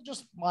know, people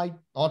just might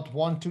not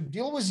want to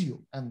deal with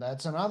you. And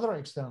that's another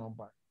external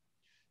barrier.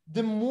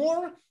 The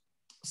more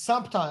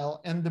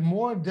subtle and the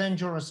more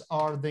dangerous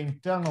are the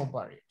internal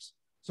barriers.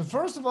 So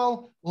first of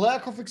all,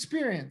 lack of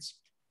experience.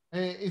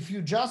 If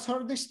you just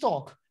heard this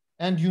talk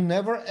and you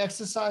never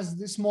exercise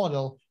this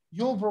model,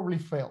 you'll probably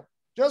fail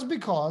just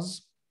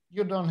because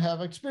you don't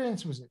have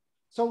experience with it.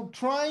 So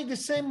try the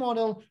same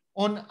model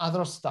on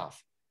other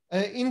stuff.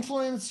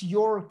 Influence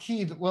your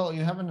kid. Well,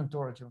 you have an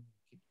authority on your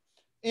kid.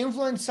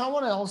 Influence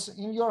someone else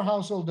in your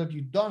household that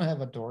you don't have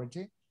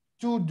authority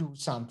to do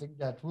something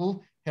that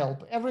will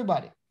help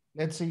everybody.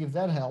 Let's see if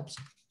that helps.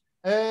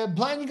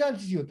 Blinding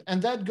attitude,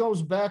 and that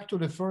goes back to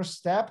the first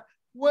step.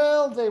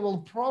 Well, they will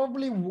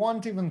probably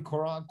won't even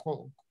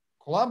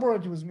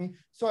collaborate with me,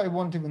 so I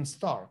won't even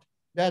start.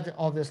 That's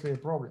obviously a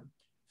problem.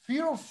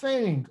 Fear of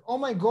failing. Oh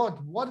my God,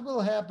 what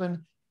will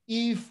happen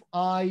if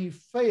I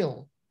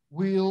fail?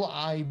 Will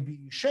I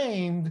be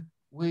shamed?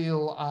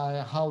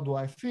 How do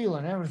I feel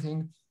and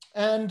everything?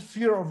 And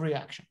fear of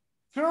reaction.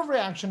 Fear of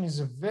reaction is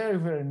a very,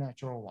 very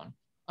natural one.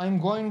 I'm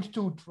going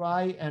to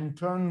try and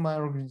turn my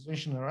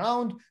organization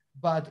around,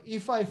 but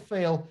if I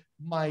fail,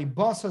 my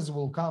bosses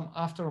will come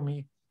after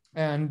me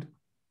and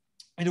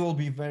it will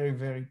be very,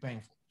 very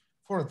painful.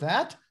 For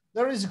that,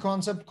 there is a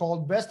concept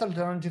called best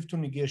alternative to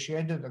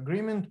negotiated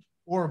agreement,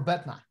 or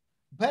BETNA.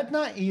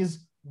 BETNA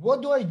is,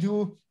 what do I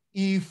do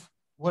if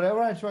whatever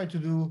I try to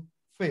do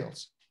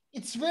fails?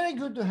 It's very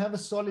good to have a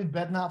solid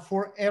BETNA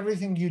for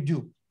everything you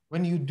do.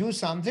 When you do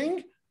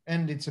something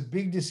and it's a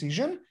big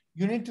decision,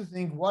 you need to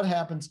think what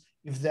happens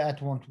if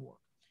that won't work.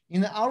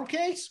 In our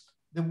case,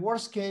 the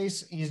worst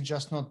case is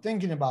just not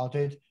thinking about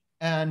it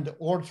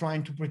or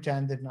trying to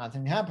pretend that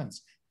nothing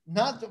happens.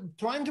 Not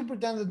trying to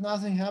pretend that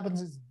nothing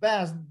happens is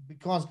best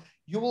because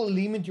you will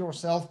limit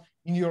yourself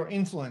in your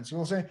influence.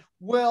 You'll say,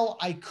 well,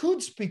 I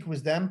could speak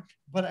with them,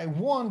 but I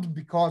won't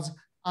because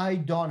I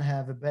don't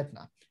have a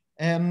BETNA.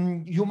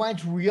 You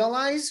might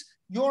realize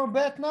your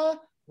BETNA,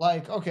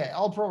 like, okay,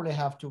 I'll probably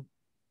have to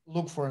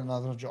look for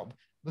another job.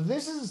 But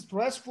this is a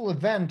stressful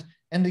event.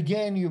 And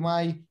again, you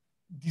might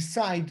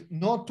decide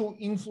not to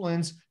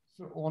influence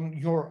on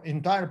your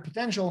entire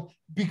potential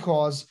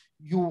because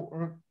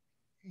you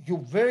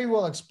very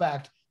well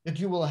expect that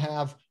you will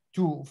have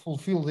to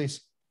fulfill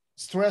this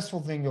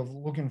stressful thing of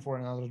looking for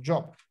another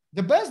job.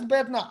 The best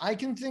BETNA I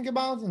can think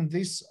about in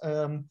this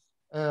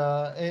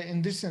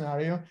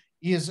scenario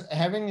is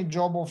having a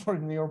job offer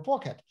in your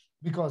pocket,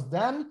 because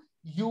then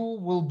you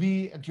will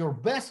be at your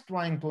best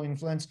trying to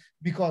influence,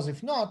 because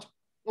if not,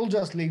 you'll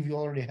just leave, you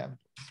already have it.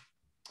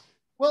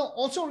 Well,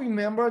 also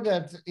remember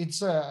that it's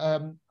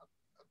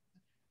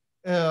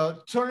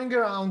turning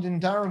around the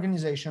entire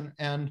organization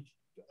and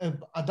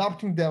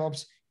adopting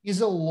DevOps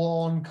is a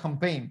long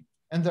campaign.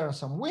 And there are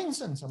some wins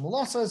and some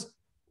losses.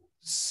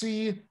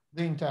 See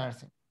the entire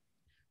thing.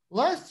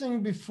 Last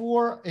thing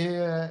before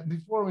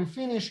we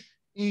finish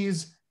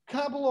is a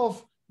couple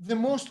of the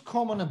most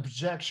common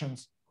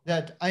objections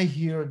that I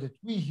hear, that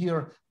we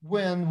hear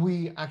when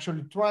we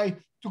actually try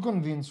to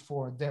convince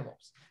for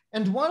DevOps.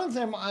 And one of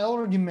them I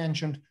already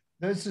mentioned.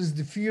 This is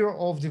the fear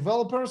of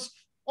developers.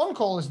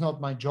 On-call is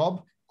not my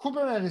job.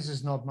 Kubernetes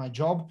is not my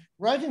job.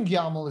 Writing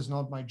YAML is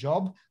not my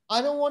job.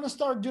 I don't want to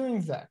start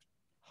doing that.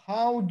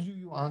 How do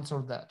you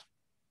answer that?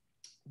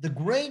 The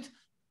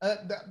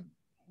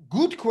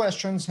good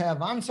questions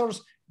have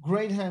answers.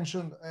 Great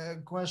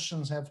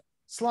questions have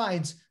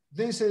slides.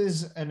 This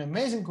is an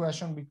amazing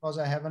question because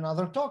I have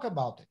another talk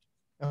about it,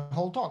 a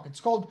whole talk. It's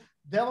called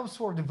DevOps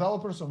for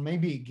Developers or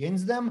Maybe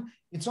Against Them.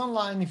 It's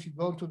online. If you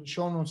go to the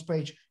show notes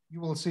page, you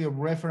will see a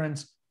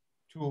reference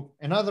to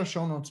another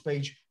show notes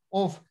page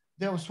of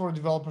DevOps for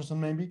Developers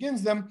and Maybe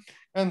Against Them.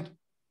 And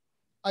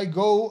I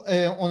go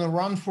on a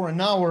run for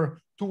an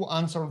hour to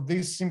answer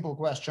this simple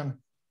question: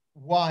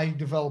 why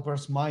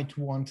developers might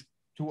want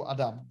to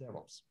adopt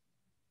DevOps.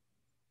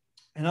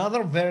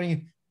 Another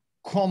very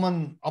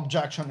common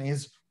objection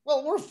is,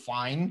 well, we're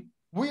fine.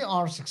 We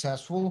are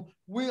successful.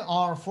 We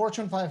are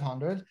Fortune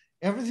 500.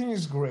 Everything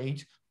is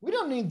great. We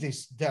don't need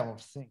this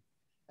DevOps thing.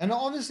 And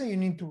obviously, you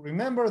need to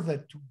remember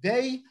that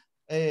today,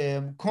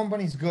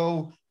 companies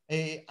go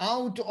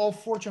out of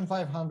Fortune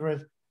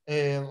 500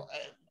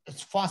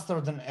 it's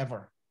faster than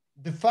ever.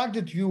 The fact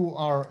that you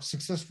are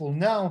successful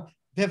now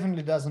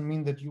definitely doesn't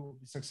mean that you will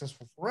be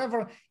successful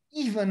forever,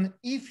 even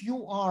if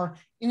you are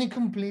in a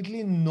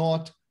completely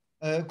not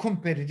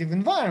competitive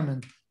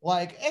environment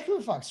like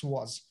Equifax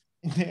was.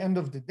 In the end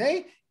of the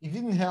day, it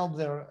didn't help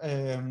their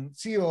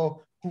CEO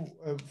who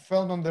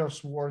fell on their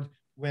sword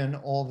when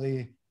all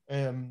the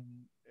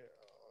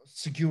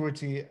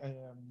security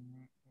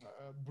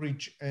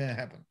breach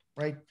happened,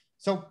 right?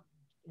 So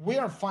we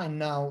are fine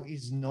now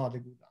is not a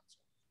good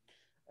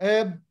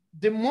answer.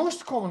 The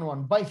most common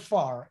one by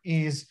far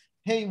is,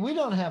 hey, we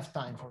don't have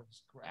time for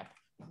this crap.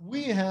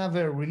 We have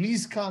a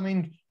release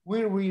coming.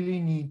 We really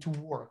need to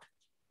work.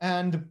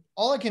 And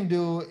all I can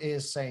do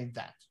is say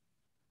that.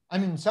 I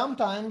mean,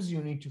 sometimes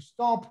you need to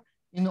stop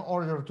in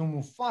order to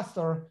move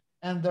faster,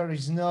 and there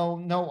is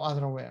no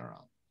other way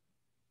around.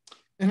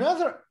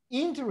 Another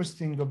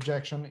interesting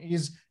objection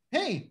is,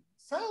 hey,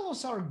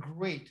 silos are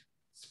great.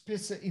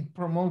 It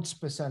promotes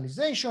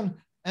specialization,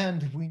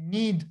 and we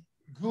need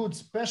good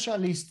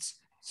specialists.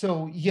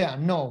 So yeah,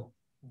 no,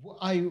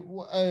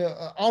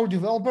 our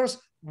developers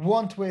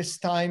won't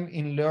waste time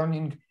in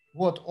learning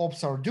what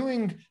ops are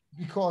doing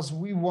because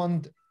we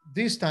want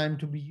this time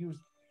to be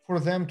used for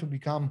them to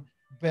become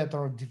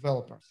better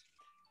developers.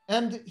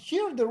 And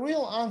here the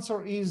real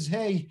answer is,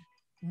 hey,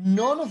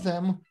 none of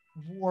them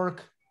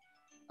work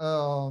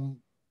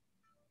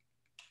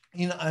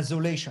in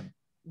isolation.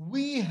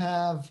 We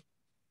have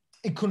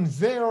a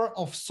conveyor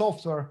of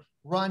software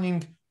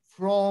running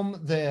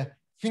from the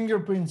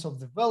fingerprints of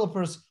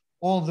developers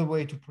all the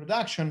way to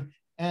production.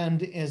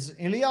 And as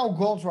Eliyahu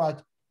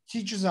Goldratt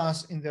teaches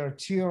us in their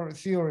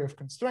theory of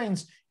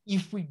constraints,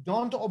 if we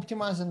don't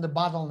optimize in the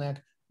bottleneck,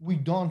 we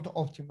don't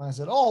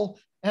optimize at all.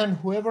 And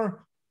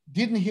whoever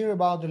didn't hear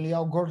about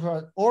Eliyahu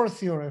Goldratt or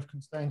theory of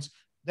constraints,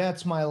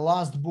 that's my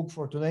last book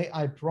for today,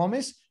 I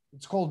promise.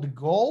 It's called The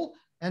Goal,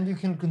 and you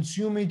can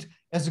consume it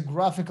as a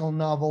graphical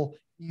novel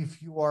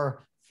if you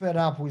are fed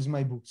up with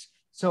my books.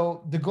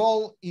 So The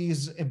Goal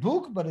is a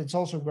book, but it's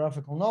also a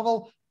graphical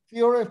novel.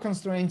 Theory of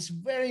constraints,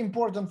 very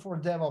important for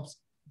DevOps.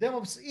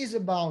 DevOps is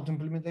about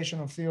implementation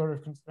of theory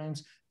of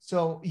constraints.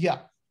 So yeah,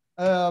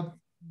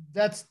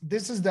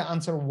 this is the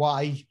answer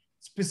why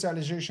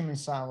specialization in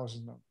silos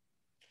is not.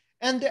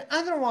 And the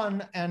other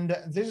one, and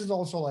this is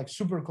also like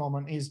super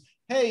common, is,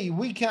 hey,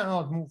 we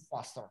cannot move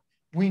faster.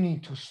 We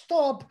need to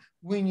stop.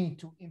 We need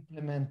to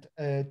implement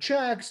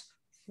checks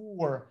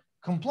for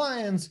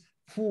compliance,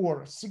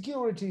 for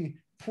security,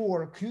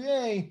 for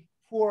QA,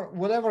 for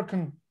whatever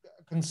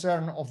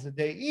concern of the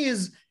day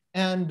is.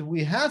 And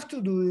we have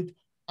to do it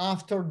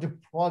after the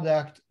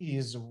product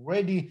is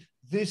ready.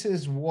 This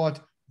is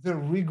what the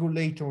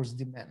regulators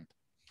demand.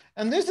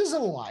 And this is a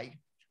lie.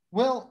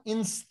 Well,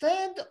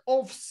 instead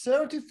of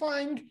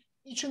certifying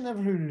each and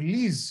every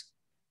release,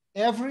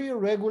 every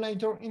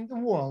regulator in the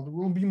world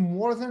will be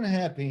more than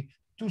happy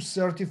to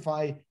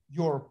certify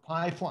your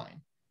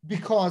pipeline,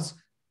 because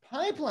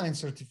pipeline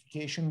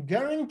certification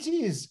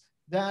guarantees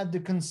that the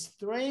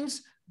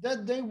constraints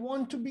that they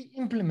want to be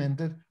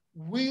implemented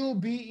will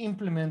be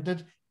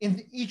implemented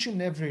in each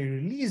and every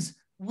release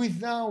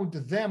without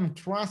them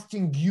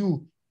trusting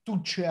you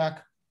to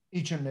check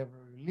each and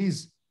every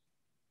release.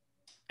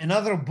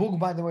 Another book,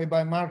 by the way,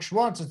 by Mark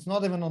Schwartz, it's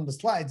not even on the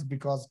slides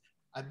because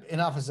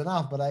enough is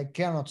enough, but I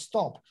cannot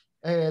stop.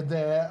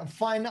 The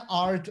Fine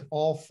Art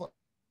of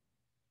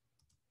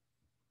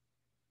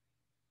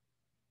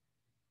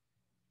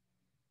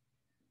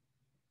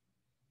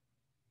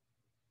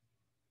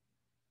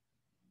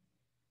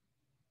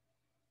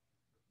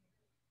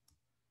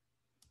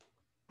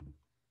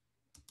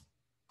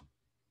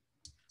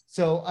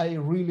So I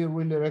really,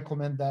 really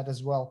recommend that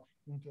as well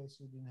in case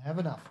you didn't have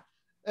enough.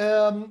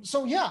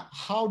 So yeah,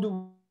 how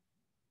do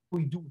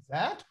we do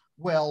that?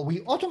 Well,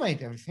 we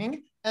automate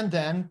everything and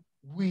then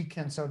we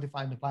can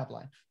certify the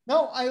pipeline.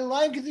 Now, I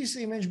like this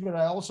image, but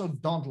I also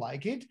don't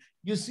like it.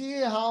 You see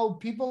how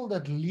people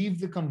that leave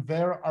the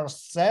conveyor are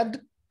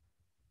sad?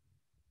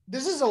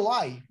 This is a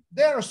lie.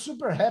 They are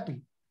super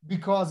happy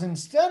because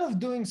instead of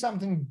doing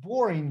something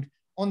boring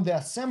on the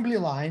assembly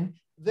line,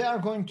 they are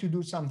going to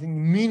do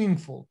something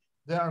meaningful.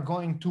 They are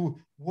going to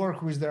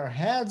work with their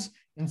heads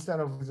instead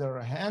of with their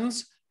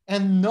hands,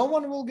 and no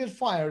one will get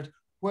fired.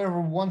 Whoever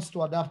wants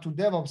to adapt to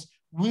DevOps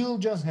will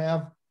just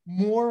have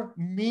more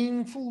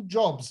meaningful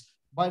jobs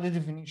by the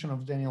definition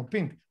of Daniel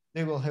Pink.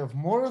 They will have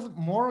more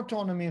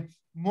autonomy,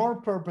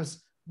 more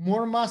purpose,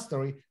 more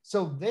mastery.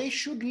 So they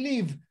should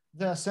leave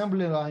the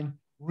assembly line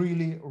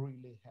really,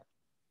 really happy.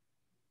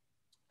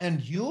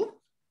 And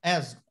you,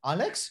 as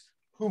Alex,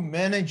 who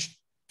managed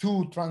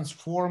to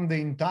transform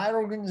the entire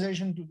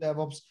organization to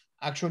DevOps,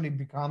 actually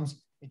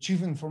becomes a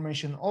chief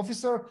information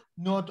officer,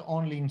 not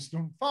only in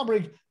Student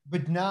Fabric,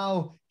 but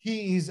now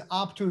he is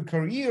up to a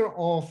career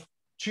of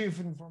chief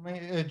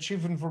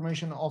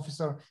information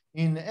officer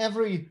in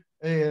every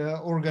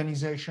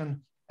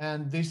organization.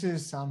 And this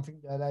is something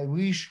that I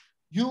wish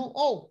you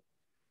all.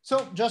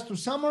 So just to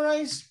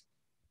summarize,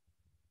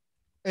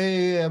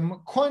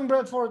 Coin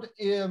Bradford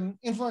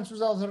influence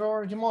without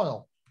authority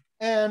model,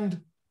 and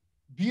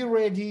be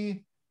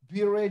ready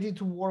be ready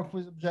to work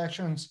with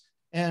objections,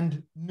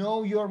 and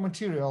know your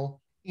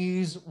material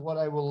is what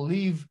I will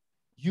leave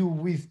you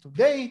with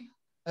today.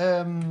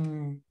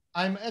 I'm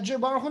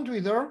Baruch on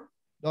Twitter.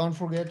 Don't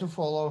forget to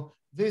follow.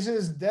 This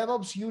is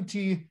DevOps UT,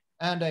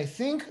 and I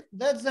think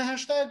that's the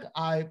hashtag.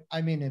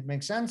 I mean, it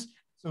makes sense.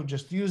 So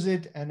just use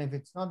it. And if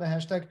it's not a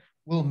hashtag,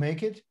 we'll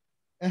make it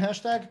a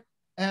hashtag.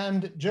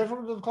 And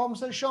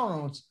jeffrey.com/show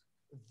notes.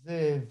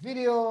 The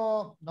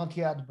video, not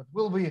yet, but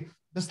will be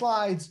the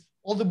slides,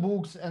 all the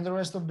books, and the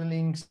rest of the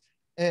links,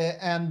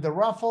 and the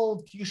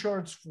raffle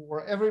t-shirts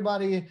for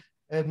everybody,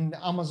 and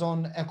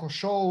Amazon Echo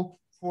Show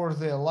for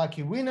the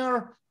lucky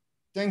winner.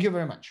 Thank you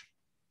very much.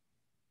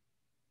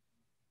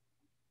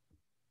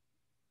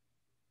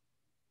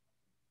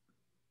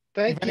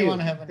 Thank if anyone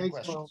you. have any Thanks,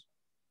 questions. Will.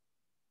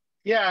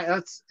 Yeah,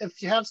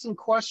 if you have some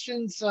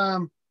questions,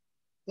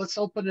 let's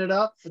open it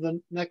up for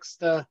the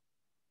next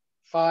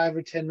 5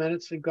 or 10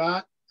 minutes we've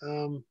got.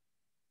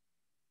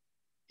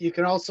 You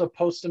can also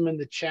post them in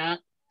the chat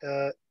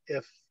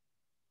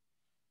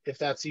if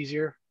that's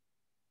easier.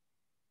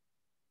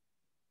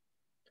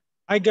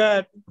 I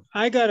got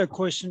a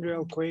question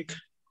real quick.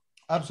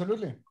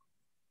 Absolutely.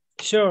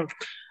 Sure.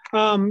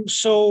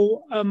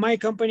 So my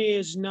company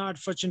is not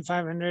Fortune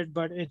 500,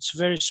 but it's a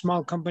very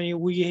small company.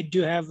 We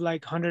do have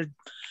like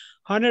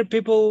 100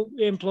 people,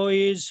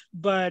 employees,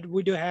 but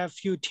we do have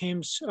few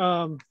teams,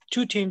 2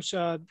 teams,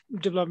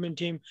 development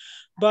team.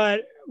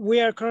 But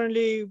we are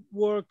currently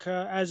work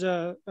as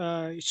a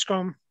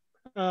Scrum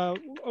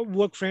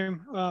work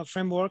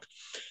framework.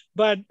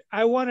 But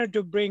I wanted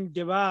to bring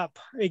DevOps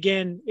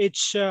again.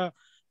 It's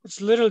a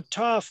little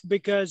tough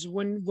because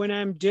when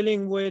I'm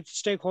dealing with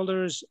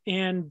stakeholders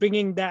and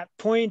bringing that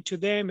point to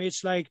them,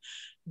 it's like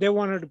they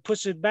wanted to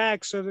push it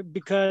back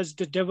because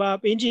the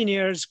DevOps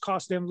engineers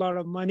cost them a lot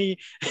of money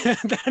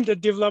than the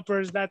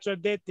developers. That's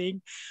what they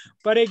think.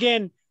 But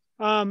again,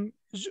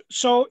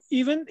 so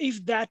even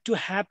if that to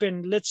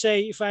happen, let's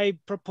say if I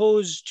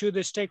propose to the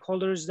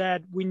stakeholders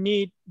that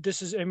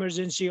this is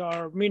emergency,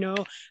 or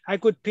I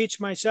could pitch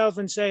myself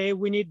and say, hey,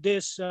 we need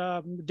this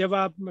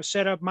DevOps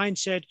setup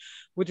mindset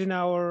within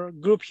our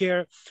group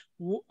here.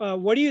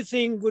 What do you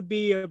think would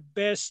be a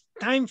best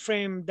time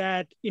frame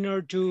that in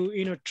order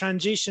to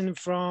transition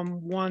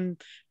from one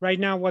right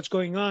now what's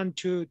going on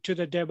to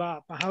the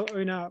DevOps? How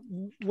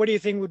what do you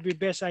think would be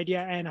best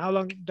idea, and how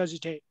long does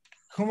it take?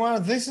 Kumar,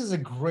 this is a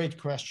great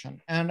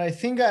question. And I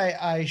think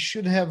I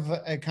should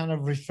have kind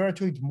of referred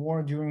to it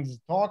more during the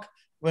talk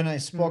when I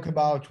spoke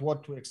about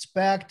what to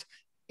expect.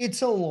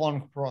 It's a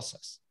long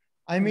process.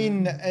 I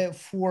mean,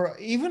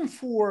 even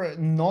for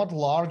not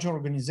large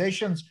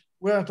organizations,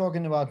 we are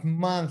talking about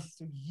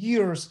months,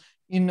 years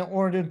in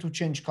order to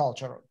change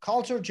culture.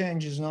 Culture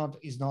change is not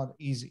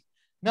easy.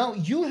 Now,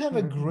 you have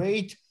a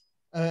great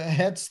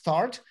head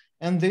start.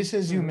 And this,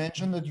 as you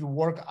mentioned, that you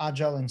work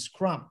Agile and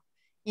Scrum.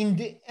 In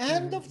the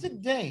end of the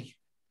day,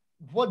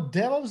 what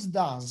DevOps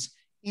does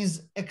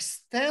is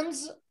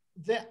extends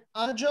the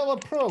Agile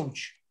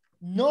approach,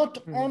 not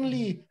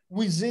only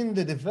within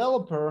the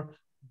development,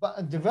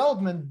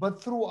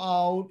 but through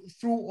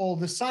all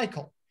the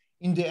cycle.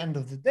 In the end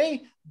of the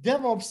day,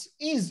 DevOps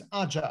is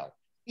Agile.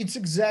 It's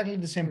exactly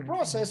the same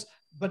process,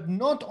 but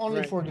not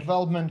only for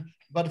development,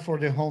 but for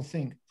the whole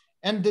thing.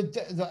 And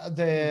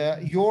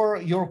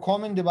your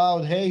comment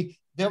about, hey,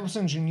 DevOps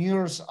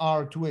engineers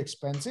are too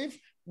expensive.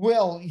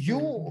 Well,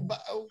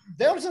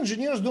 DevOps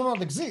engineers do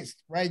not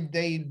exist, right?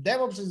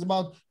 DevOps is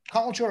about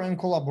culture and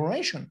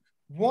collaboration.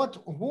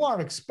 Who are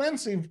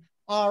expensive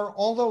are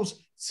all those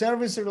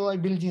service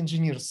reliability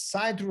engineers,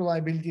 site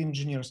reliability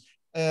engineers,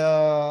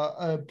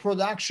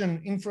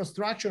 production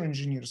infrastructure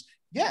engineers.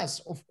 Yes,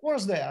 of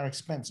course they are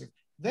expensive.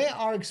 They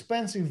are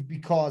expensive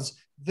because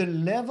the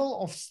level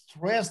of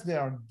stress they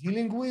are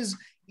dealing with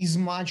is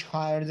much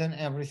higher than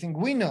everything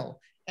we know.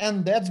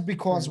 And that's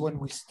because when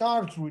we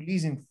start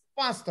releasing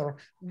faster,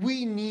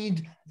 we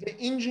need the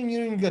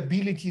engineering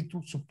ability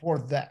to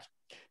support that.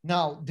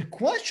 Now, the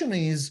question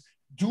is,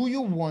 do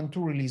you want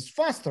to release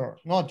faster?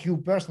 Not you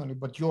personally,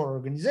 but your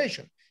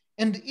organization.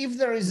 And if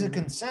there is a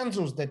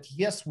consensus that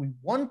yes, we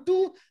want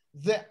to,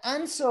 the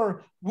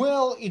answer,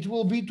 well, it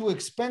will be too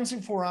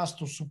expensive for us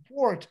to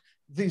support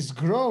this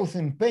growth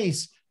and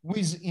pace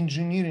with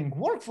engineering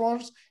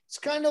workforce. It's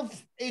kind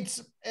of,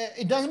 it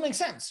doesn't make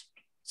sense.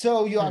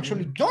 So you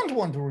actually don't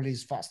want to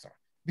release faster.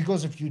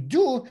 Because if you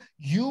do,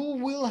 you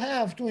will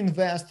have to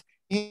invest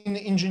in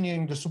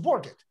engineering to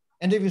support it.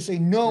 And if you say,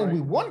 no,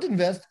 we won't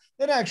invest,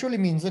 that actually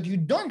means that you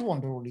don't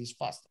want to release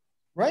faster,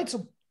 right?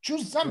 So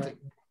choose something.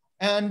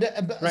 And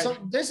so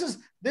this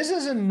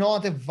is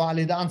not a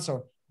valid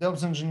answer.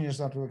 DevOps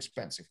engineers are too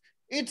expensive.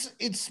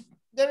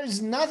 There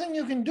is nothing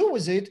you can do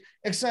with it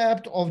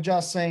except of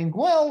just saying,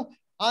 well,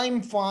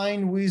 I'm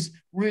fine with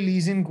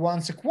releasing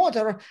once a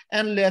quarter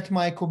and let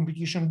my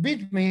competition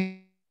beat me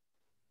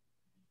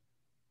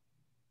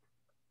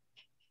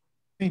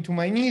to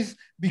my knees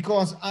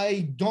because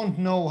I don't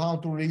know how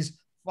to release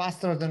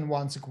faster than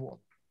once a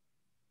quarter.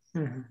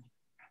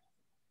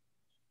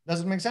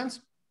 Does it make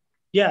sense?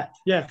 Yeah.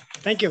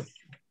 Thank you.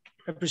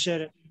 I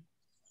appreciate it.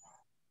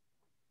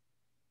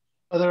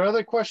 Are there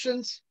other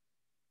questions?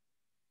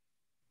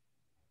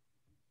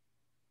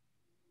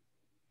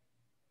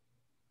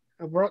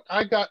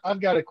 I've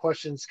got a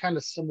question. It's kind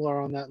of similar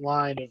on that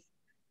line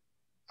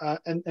of,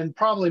 and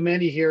probably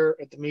many here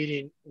at the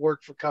meeting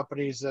work for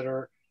companies that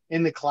are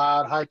in the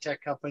cloud, high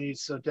tech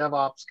companies. So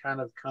DevOps kind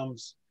of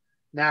comes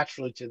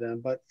naturally to them.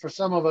 But for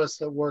some of us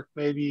that work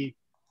maybe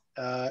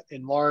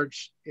in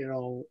large,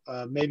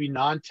 maybe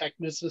non-tech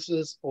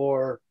businesses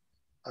or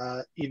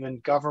even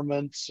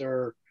governments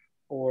or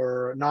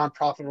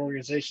nonprofit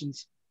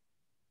organizations,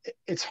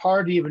 it's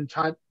hard to even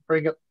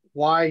bring up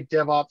why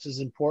DevOps is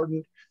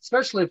important,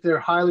 especially if they're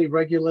highly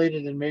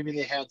regulated and maybe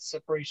they had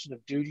separation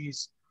of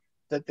duties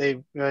that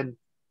they've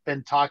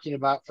been talking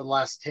about for the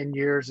last 10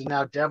 years. And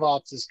now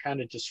DevOps is kind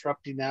of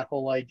disrupting that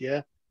whole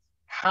idea.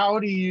 How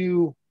do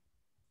you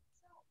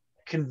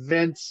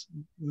convince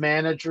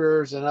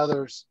managers and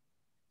others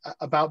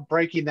about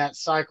breaking that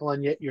cycle,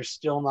 and yet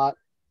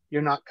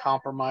you're not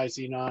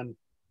compromising on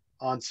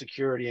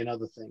security and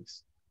other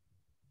things?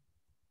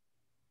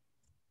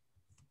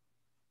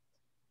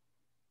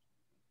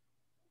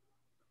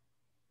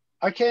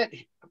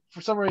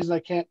 For some reason,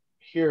 I can't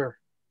hear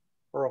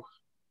Baruch.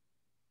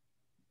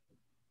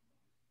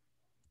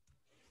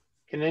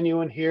 Can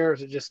anyone hear, or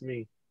is it just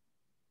me?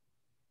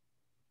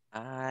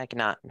 I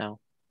cannot, no.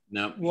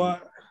 No.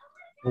 What?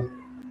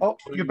 Oh,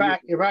 you're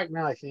back. You're back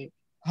now, I think.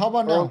 How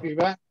about Baruch, now? you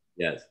back?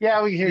 Yes.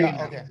 Yeah, we can hear you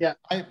now. Okay. Yeah.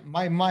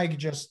 My mic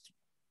just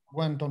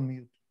went on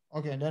mute.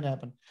 Okay, that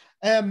happened.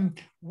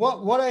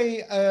 What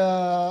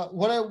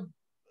I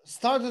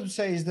started to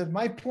say is that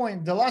my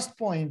point, the last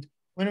point,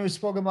 when we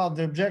spoke about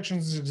the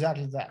objections, is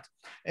exactly that.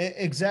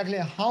 Exactly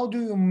how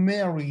do you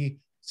marry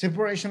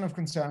separation of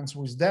concerns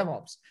with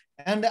DevOps?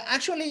 And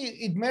actually,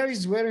 it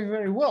marries very,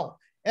 very well.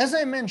 As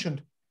I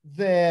mentioned,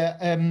 the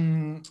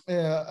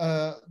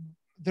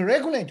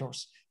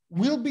regulators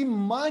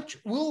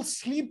will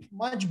sleep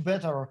much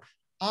better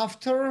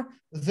after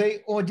they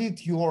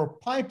audit your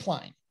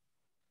pipeline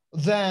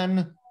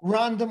than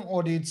random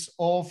audits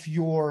of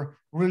your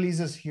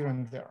releases here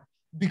and there.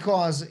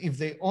 Because if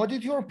they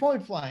audit your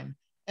pipeline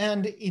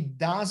and it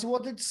does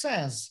what it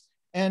says,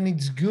 and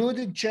it's good,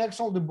 it checks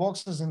all the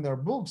boxes in their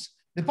books,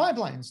 the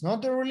pipelines,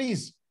 not the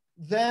release,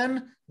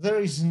 then there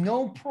is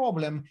no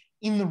problem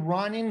in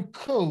running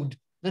code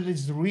that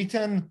is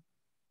written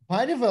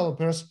by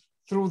developers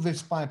through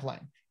this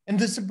pipeline. And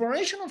the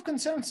separation of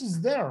concerns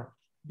is there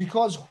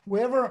because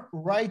whoever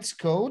writes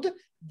code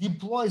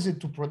deploys it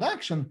to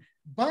production,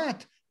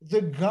 but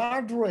the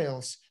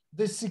guardrails,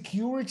 the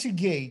security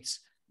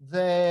gates,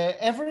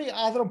 every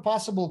other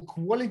possible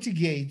quality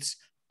gates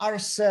are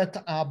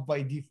set up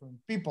by different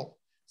people.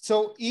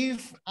 So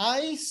if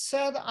I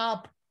set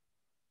up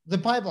the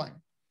pipeline,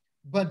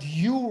 but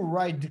you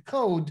write the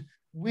code,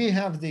 we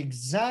have the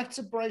exact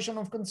separation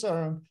of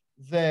concern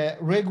the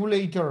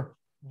regulator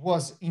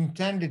was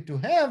intended to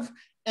have,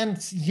 and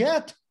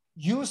yet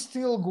you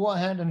still go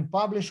ahead and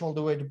publish all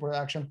the way to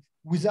production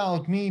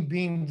without me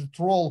being the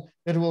troll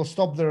that will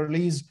stop the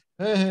release.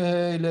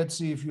 Hey, let's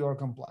see if you are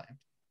compliant.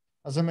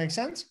 Does that make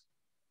sense?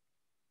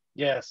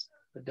 Yes,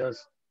 it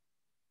does.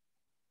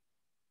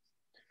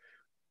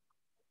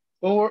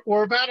 Well,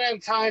 we're about out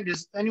of time.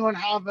 Does anyone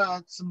have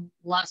some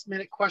last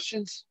minute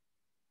questions?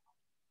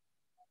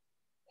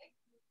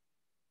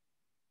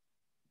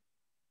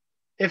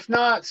 If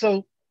not,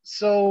 so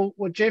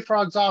what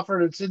JFrog's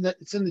offered, it's in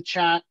the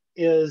chat,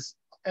 is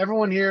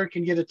everyone here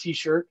can get a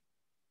t-shirt.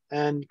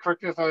 And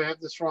correct me if I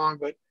have this wrong,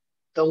 but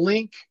the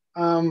link,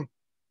 and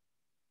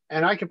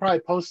I could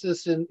probably post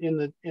this in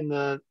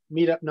the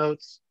meetup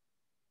notes.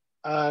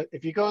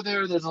 If you go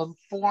there, there's a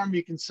form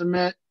you can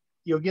submit.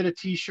 You'll get a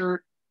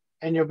t-shirt,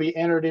 and you'll be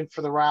entered in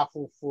for the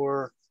raffle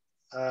for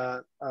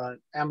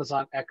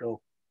Amazon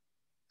Echo.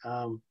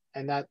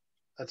 And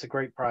that's a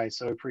great prize,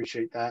 so I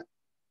appreciate that.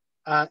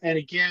 And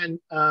again,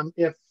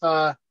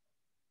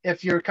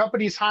 if your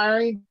company's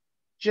hiring,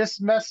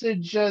 just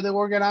message the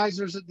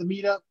organizers at the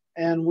meetup,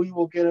 and we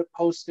will get it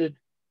posted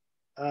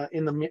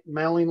in the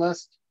mailing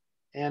list.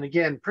 And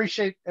again,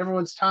 appreciate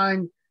everyone's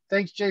time.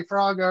 Thanks,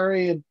 JFrog,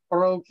 Ari, and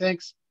Baruch.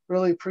 Thanks.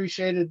 Really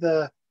appreciated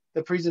the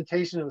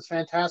presentation. It was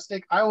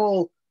fantastic. I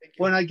will,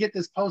 when I get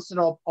this posted,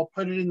 I'll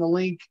put it in the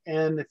link.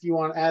 And if you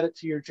want to add it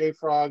to your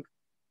JFrog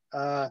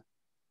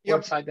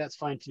website, that's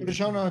fine too. The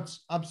show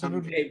notes,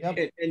 absolutely.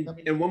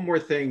 And one more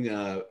thing,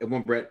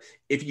 Brett,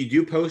 if you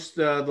do post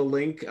the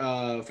link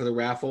for the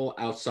raffle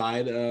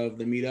outside of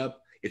the meetup,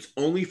 it's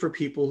only for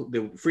people.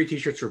 The free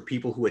t-shirts for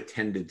people who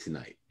attended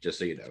tonight. Just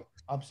so you know.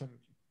 Absolutely.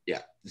 Yeah.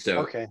 So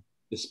okay.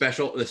 The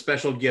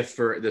special gift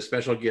for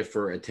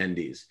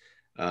attendees,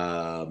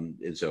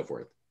 and so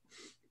forth.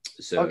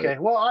 So okay.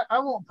 Well, I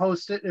won't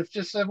post it if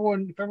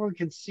everyone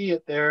can see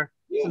it there.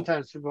 Yeah.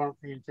 Sometimes people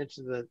aren't paying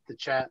attention to the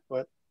chat,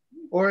 but.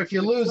 Or if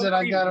you lose it,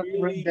 I've got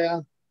it written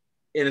down.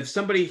 And if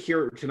somebody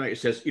here tonight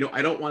says,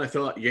 I don't want to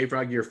fill out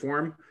JFrog your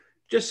form,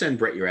 just send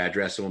Brett your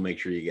address and we'll make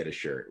sure you get a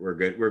shirt. We're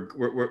good.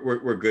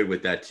 We're good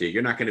with that too.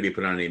 You're not going to be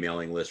put on a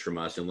mailing list from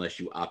us unless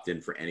you opt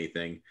in for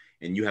anything.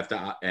 And you have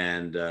to.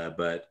 And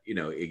but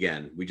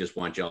again, we just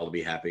want y'all to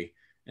be happy.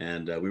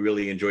 And we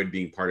really enjoyed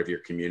being part of your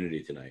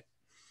community tonight.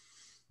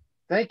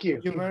 Thank you.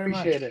 Thank you very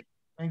Appreciate much. it.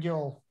 Thank you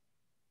all.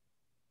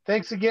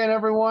 Thanks again,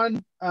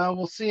 everyone.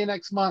 We'll see you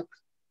next month.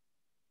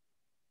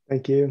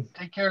 Thank you.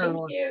 Take care,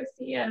 everyone. Thank you.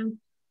 See ya.